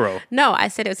she's your hero. No, I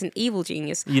said it was an evil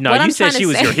genius. You said she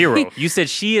was your hero. You said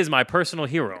she is my personal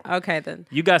hero. Okay, then.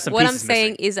 You got some pieces missing. What I'm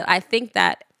saying is that I think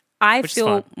that I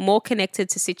feel more connected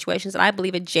to situations that I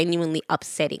believe are genuinely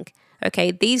upsetting.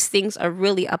 Okay, these things are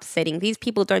really upsetting. These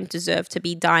people don't deserve to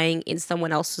be dying in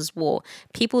someone else's war.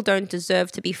 People don't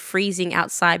deserve to be freezing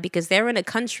outside because they're in a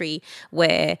country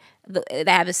where they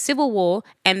have a civil war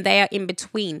and they are in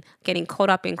between getting caught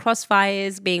up in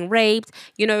crossfires, being raped.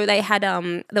 You know, they had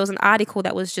there was an article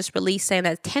that was just released saying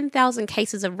that 10,000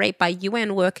 cases of rape by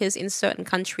UN workers in certain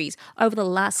countries over the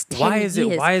last 10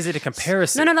 years. Why is it a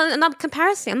comparison? No, I'm not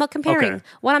comparison. I'm not comparing. Okay.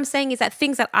 What I'm saying is that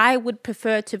things that I would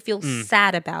prefer to feel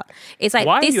sad about. It's like,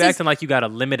 why are you acting like you got a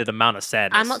limited amount of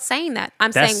sadness? I'm not saying that.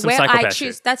 I'm saying where I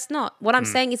choose. That's not what I'm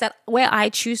saying. Is that where I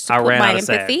choose to put my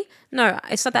empathy. No,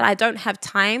 it's not that I don't have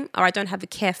time or I don't have a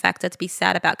care factor to be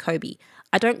sad about Kobe.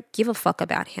 I don't give a fuck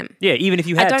about him. Yeah, even if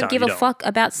you had time, I don't give a fuck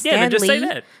about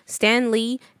Stan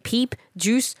Lee, Peep,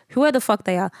 Juice, whoever the fuck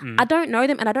they are. I don't know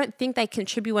them, and I don't think they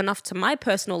contribute enough to my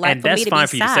personal life and for me to be sad. And that's fine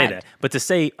for you to say that. But to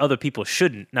say other people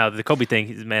shouldn't. Now, the Kobe thing,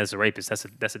 his man is a rapist.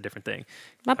 That's a different thing.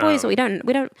 My boys, we don't.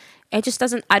 It just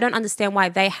doesn't. I don't understand why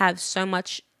they have so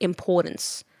much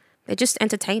importance. They're just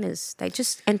entertainers. They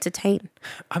just entertain.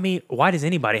 I mean, why does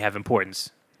anybody have importance?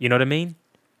 You know what I mean?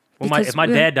 If my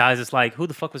dad dies, it's like, who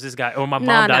the fuck was this guy? Or my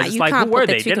mom dies, it's like, who were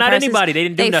they? They're not anybody. They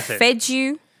didn't do nothing. They fed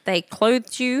you. They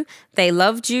clothed you. They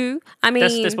loved you. I mean,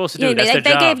 they're supposed to do. That's their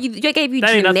job. They gave you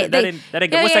genetic.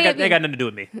 That got nothing to do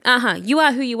with me. You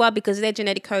are who you are because of their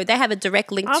genetic code. They have a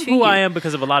direct link to you. I'm who I am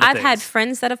because of a lot of things. I've had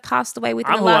friends that have passed away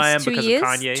within the last 2 years,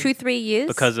 2-3 years.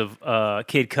 Because of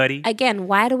Kid Cudi. Again,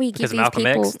 why do we give these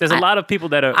people? X. There's a lot of people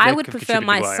that are. I would prefer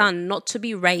my son not to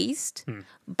be raised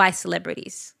by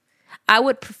celebrities. I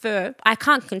would prefer, I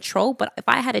can't control, but if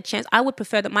I had a chance, I would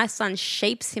prefer that my son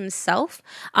shapes himself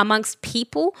amongst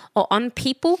people or on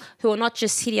people who are not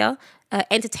just here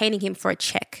entertaining him for a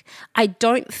check. I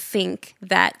don't think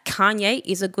that Kanye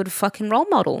is a good fucking role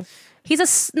model.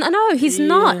 He's not.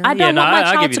 I don't want my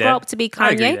child to grow up to be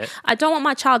Kanye. I don't want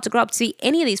my child to grow up to be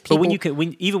any of these people.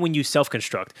 But even when you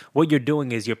self-construct, what you're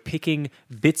doing is you're picking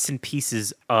bits and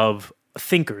pieces of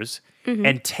thinkers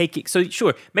and taking. So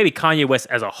sure, maybe Kanye West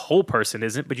as a whole person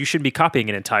isn't, but you shouldn't be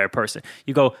copying an entire person.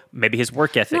 You go maybe his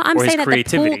work ethic or his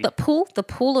creativity. The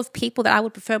pool of people that I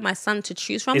would prefer my son to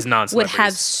choose from is would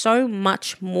have so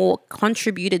much more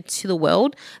contributed to the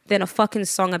world than a fucking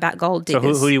song about gold diggers.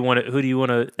 So who do you want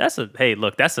to? That's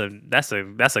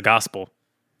a gospel.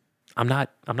 I'm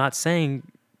not saying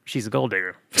she's a gold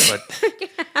digger, but.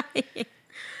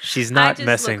 She's not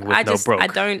messing with no broke. I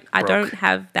don't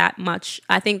have that much.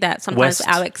 I think that sometimes West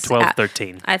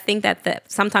 12-13. I think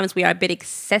that sometimes we are a bit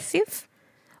excessive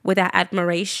with our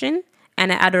admiration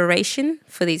and our adoration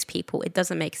for these people. It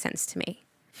doesn't make sense to me.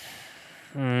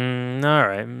 All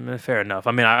right, fair enough.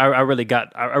 I mean, I really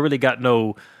got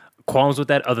no qualms with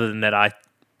that, other than that I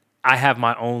have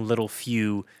my own little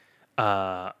few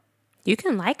You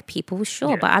can like people,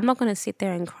 sure, but I'm not going to sit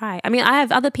there and cry. I mean, I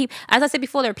have other people, as I said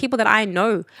before, there are people that I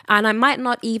know and I might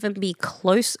not even be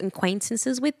close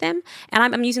acquaintances with them. And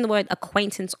I'm using the word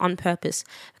acquaintance on purpose.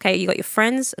 Okay, you got your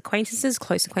friends, acquaintances,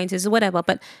 close acquaintances, whatever.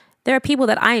 But there are people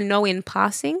that I know in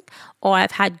passing or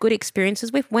I've had good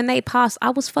experiences with. When they pass, I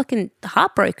was fucking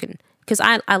heartbroken. Because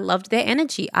I loved their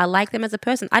energy. I liked them as a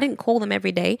person. I didn't call them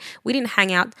every day. We didn't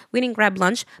hang out. We didn't grab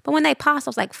lunch. But when they passed, I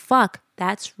was like, fuck,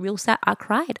 that's real sad. I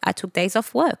cried. I took days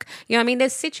off work. You know what I mean?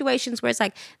 There's situations where it's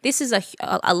like, this is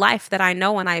a life that I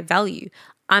know and I value.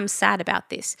 I'm sad about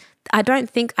this. I don't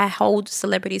think I hold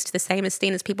celebrities to the same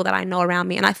esteem as people that I know around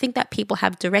me. And I think that people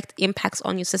have direct impacts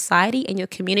on your society and your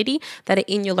community that are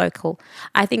in your local.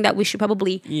 I think that we should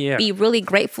probably be really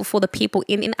grateful for the people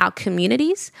in our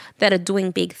communities that are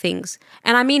doing big things.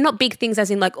 And I mean, not big things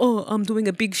as in like, oh, I'm doing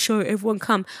a big show, everyone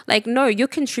come. Like, no, you're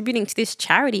contributing to this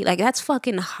charity. Like, that's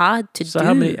fucking hard to do. So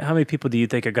how many people do you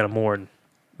think are going to mourn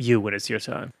you when it's your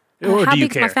time? Or how do you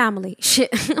big's care? my family? Shit.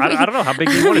 I don't know how big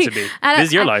you want it to be. This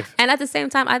is your life. And at the same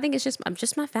time, I think I'm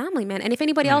just my family, man. And if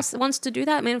anybody else wants to do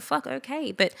that, man, fuck,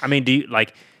 okay. But I mean, do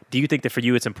you think that for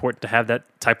you it's important to have that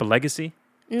type of legacy?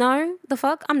 No, the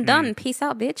fuck, I'm done. Peace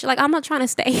out, bitch. Like, I'm not trying to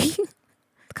stay.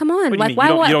 Come on, What like, do you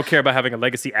mean? why? You don't care about having a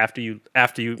legacy after you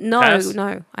No, pass?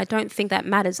 no, I don't think that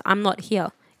matters. I'm not here.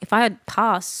 If I had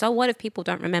passed, so what if people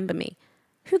don't remember me?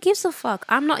 Who gives a fuck?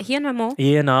 I'm not here no more.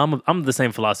 Yeah, no, I'm the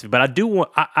same philosophy, but I do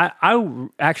want. I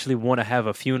actually want to have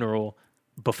a funeral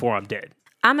before I'm dead.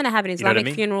 I'm gonna have an know what I Islamic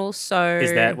mean? funeral. So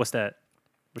What's that?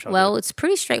 Which I'll well, do. it's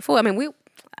pretty straightforward. I mean,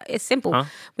 it's simple. Huh?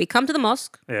 We come to the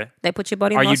mosque. Yeah. They put your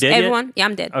body in Are the you mosque. dead yet? Everyone, yeah,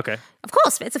 I'm dead. Okay. Of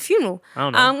course, it's a funeral. I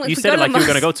don't know. You we said go it to like the you were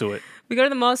gonna mosque. go to it. We go to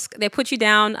the mosque. They put you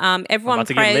down. Everyone I'm about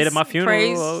to prays. get laid at my funeral.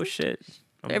 Prays. Oh shit.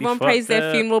 Everyone prays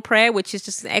their funeral prayer, which is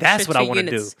just an extra That's what I want to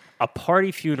do. A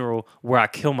party funeral where I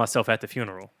kill myself at the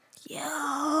funeral.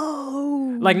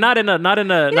 Yo, Like not in a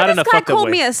this guy fucked up called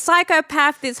way. me a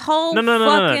psychopath this whole No.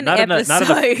 fucking Not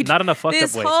episode. not in a fucked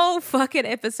this up way. whole fucking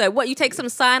episode. What, you take some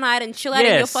cyanide and chill out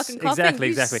in your fucking coffin? Exactly.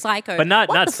 You psycho. But What not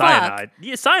the fuck? cyanide.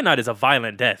 Yeah, cyanide is a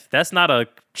violent death. That's not a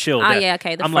chill death. yeah,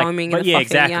 okay, the I'm foaming like, and the but yeah, fucking,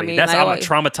 exactly. you know what I mean? That's Like, how I what-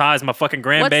 traumatize my fucking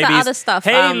grandbabies. What's the other stuff?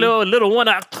 Hey, little one.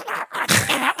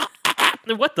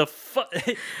 What the fuck?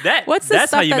 What's the that's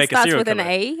stuff how you that make a starts serial with killer.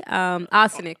 an A?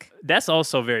 Arsenic. That's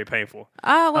also very painful.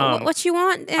 Oh, what you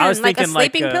want? I was like a thinking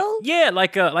sleeping pill? Yeah,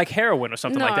 like heroin or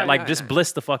something like that. Like No, just no.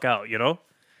 bliss the fuck out, you know?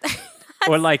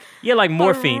 Or like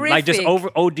morphine. Like just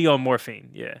horrific. OD on morphine.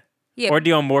 Yeah. Yeah. OD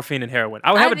on morphine and heroin.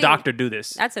 I would have a think doctor do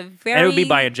this. That's a And very it would be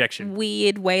by injection.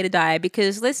 weird way to die,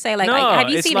 because let's say like No, have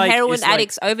you it's seen like- heroin it's like-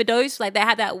 addicts overdose? Like they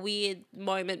have that weird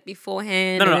moment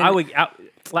beforehand. No, and then- I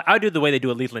would do the way they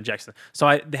do a lethal injection. So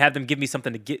I have them give me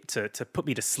something to get to put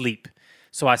me to sleep.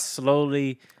 So I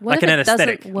slowly, What like if an it doesn't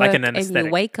anesthetic, work And you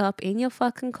wake up in your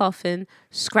fucking coffin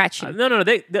scratching. No.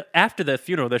 After the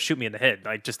funeral, they'll shoot me in the head,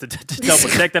 like just to double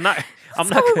check. I'm not. So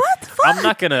what the fuck? I'm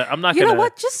not gonna. You know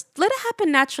what? Just let it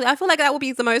happen naturally. I feel like that would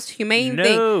be the most humane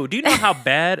thing. No. Do you know how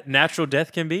bad natural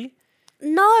death can be?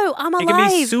 No, I'm alive. It can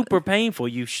be super painful.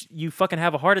 You fucking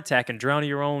have a heart attack and drown in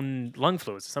your own lung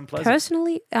fluids. It's unpleasant.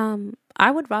 Personally, I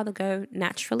would rather go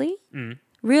naturally. Mm.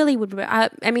 Really would. I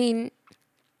mean,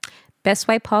 best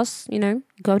way possible.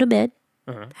 Go to bed.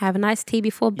 Have a nice tea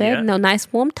before bed. Yeah. No,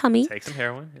 nice warm tummy. Take some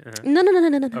heroin. No.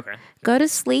 Okay. Go to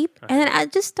sleep, and then I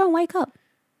just don't wake up.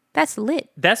 That's lit.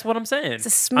 That's what I'm saying. It's a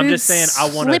smooth I'm just saying I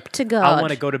want slip to God, I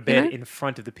want to go to bed know? in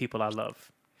front of the people I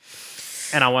love,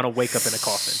 and I want to wake up in a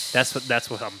coffin. That's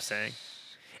what I'm saying.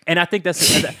 And I think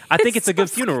I think it's a good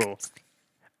funeral.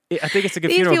 I think it's a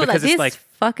good These funeral people because like it's this like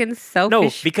fucking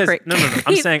selfish. because prick. no.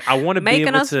 I'm saying I want to be making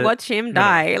able us to watch him no.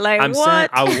 die. Like I'm what? saying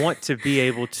I want to be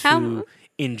able to How-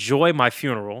 enjoy my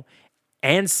funeral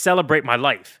and celebrate my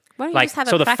life. Why don't you Like just have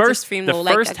so, a the practice first funeral, the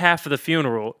like first a- half of the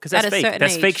funeral because At that's a fake. certain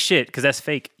That's fake age. shit because that's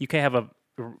fake. You can't have a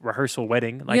rehearsal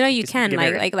wedding. Like you just can get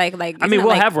married. like. I isn't mean, it we'll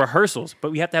like- have rehearsals,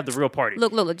 but we have to have the real party.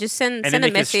 Look. Just send and a then they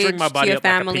can message string my to body your up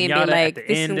like a family and piñata be like, at the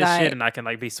this end and and that. shit, and I can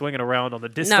like be swinging around on the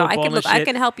disco No, ball and shit. I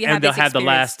can help you and have they'll this have the experience.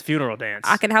 last funeral dance.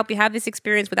 I can help you have this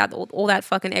experience without all that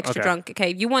fucking extra Okay. drunk.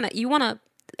 Okay, you wanna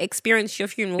experience your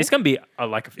funeral. It's gonna be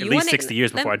like at You least wanna- 60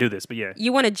 years let- before I do this, but yeah.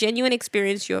 You want a genuine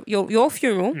experience your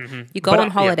funeral. You go But on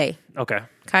holiday. Yeah. Okay.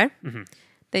 Okay.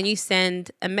 Then you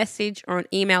send a message or an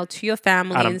email to your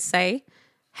family Adam. and say,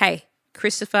 "Hey,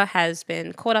 Christopher has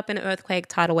been caught up in an earthquake,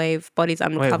 tidal wave, body's Wait,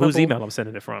 unrecoverable." whose email I'm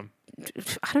sending it from?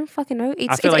 I don't fucking know.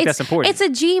 I feel like that's important. It's a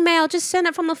Gmail. Just send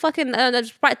it from the fucking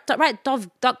right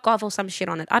 .gov or some shit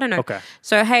on it. I don't know. Okay.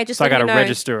 So hey, just So I let gotta me know.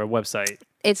 register a website.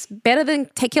 It's better than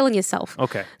killing yourself.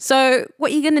 Okay. So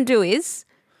what you're gonna do is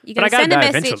you're But I gonna gotta send a die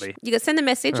message. eventually. You gotta send a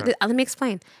message. Let me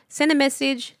explain. Send a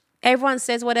message everyone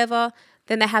says whatever,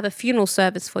 then they have a funeral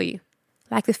service for you.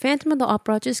 Like the Phantom of the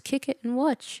Opera, just kick it and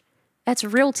watch. That's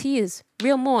real tears,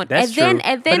 real mourn. That's and true.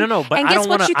 And then, but and I guess don't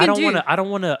what wanna, you can do? I don't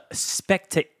want to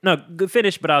spectate. No,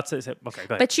 finish, but I'll say, okay, go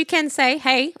ahead. But you can say,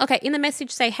 hey, okay, in the message,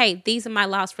 say, hey, these are my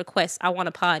last requests. I want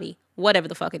a party, whatever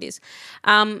the fuck it is.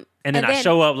 And then I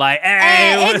show up like,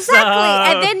 hey, what's exactly. up?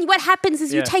 And then what happens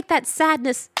is you Yeah. take that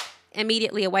sadness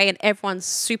immediately away, and everyone's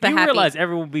super You happy. realize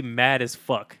everyone will be mad as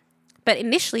fuck. But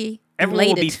initially, Everyone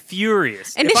will be elated.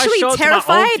 furious. If I Initially show up to my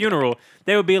terrified. own funeral,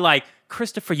 they would be like,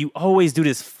 Christopher, you always do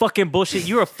this fucking bullshit.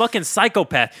 You're a fucking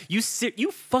psychopath. You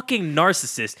fucking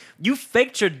narcissist. You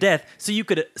faked your death so you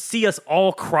could see us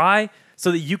all cry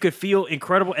so that you could feel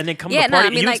incredible and then come to the party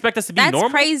and you expect us to be normal?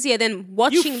 That's crazier than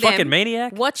watching them. fucking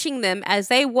maniac. Watching them as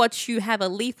they watch you have a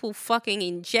lethal fucking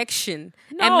injection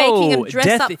and making them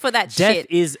dress up for that shit.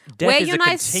 Death Wear is your a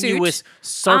nice continuous suit.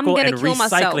 circle I'm and gonna kill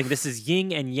recycling. myself. This is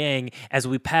yin and yang as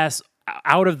we pass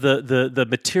out of the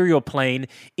material plane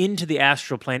into the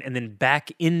astral plane and then back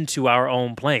into our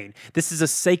own plane. This is a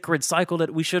sacred cycle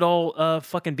that we should all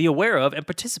fucking be aware of and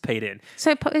participate in.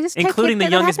 So just Including the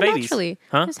let it youngest happen babies. Naturally.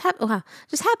 Huh?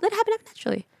 Let it happen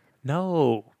naturally.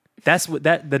 No. That's what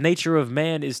the nature of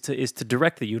man is to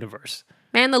direct the universe.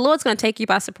 Man, the Lord's gonna take you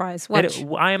by surprise. Watch.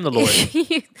 I am the Lord.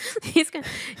 You're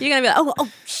gonna be like, oh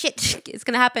shit, it's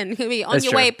gonna happen. You're gonna be on That's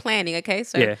your true. way planning. Okay,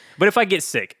 so Yeah, but if I get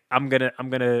sick, I'm gonna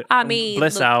I mean,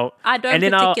 bliss look, out. I don't and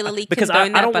then particularly because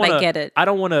condone that, don't but I wanna, get it. I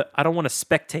don't want to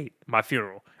spectate my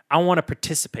funeral. I want to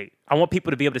participate. I want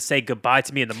people to be able to say goodbye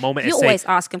to me in the moment. You're and say, always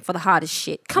asking for the hardest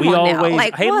shit. Come we on now, always,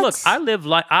 like hey, what? look, I live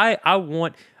like I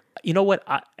want. You know what?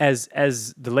 As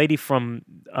the lady from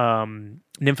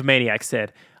Nymphomaniac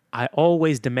said, I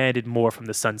always demanded more from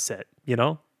the sunset. You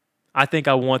know, I think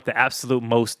I want the absolute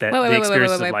most that the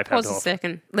experiences of life have Pause to a offer.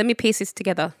 second. Let me piece this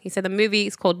together. He said the movie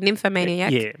is called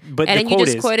Nymphomaniac. Yeah, but and the then you quote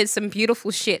just is- quoted some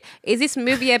beautiful shit. Is this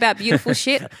movie about beautiful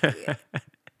shit?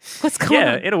 What's going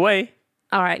Yeah, on? in a way.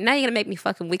 All right, now you're gonna make me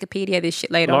fucking Wikipedia this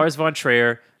shit later. Lars von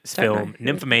Trier's Don't film, know.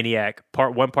 Nymphomaniac,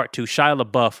 Part 1, Part 2. Shia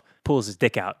LaBeouf pulls his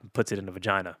dick out and puts it in the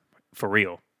vagina. For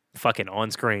real. Fucking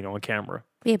on screen, on camera.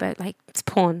 Yeah, but like it's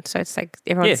porn, so it's like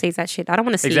everyone Yeah. sees that shit. I don't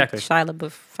want to see Exactly. Shia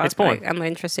LaBeouf. Fuck, It's porn. like, I'm not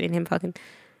interested in him fucking.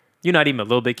 You're not even a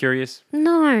little bit curious?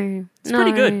 No, It's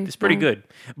pretty good. It's pretty good.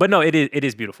 But no, it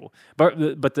is beautiful. But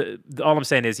the all I'm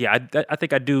saying is, yeah, I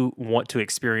think I do want to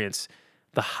experience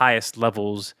the highest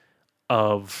levels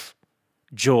of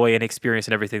joy and experience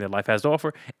and everything that life has to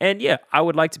offer. And yeah, I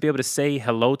would like to be able to say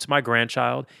hello to my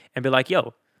grandchild and be like,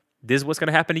 yo, this is what's going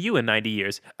to happen to you in 90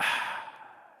 years.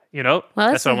 You know,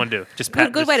 Well, that's what I want to do. Just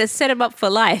Good way to set him up for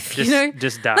life. just- you know,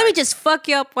 just die. Let me just fuck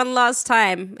you up one last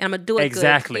time, and I'm gonna do it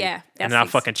exactly. good. Yeah, And then I'll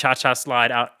fucking cha-cha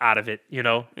slide out of it, you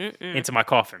know, into my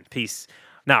coffin. Peace.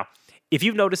 Now, if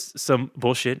you've noticed some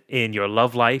bullshit in your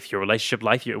love life, your relationship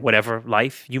life, your whatever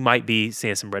life, you might be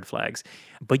seeing some red flags.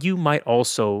 But you might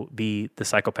also be the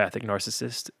psychopathic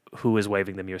narcissist who is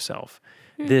waving them yourself.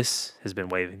 This has been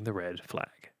Waving the Red Flag.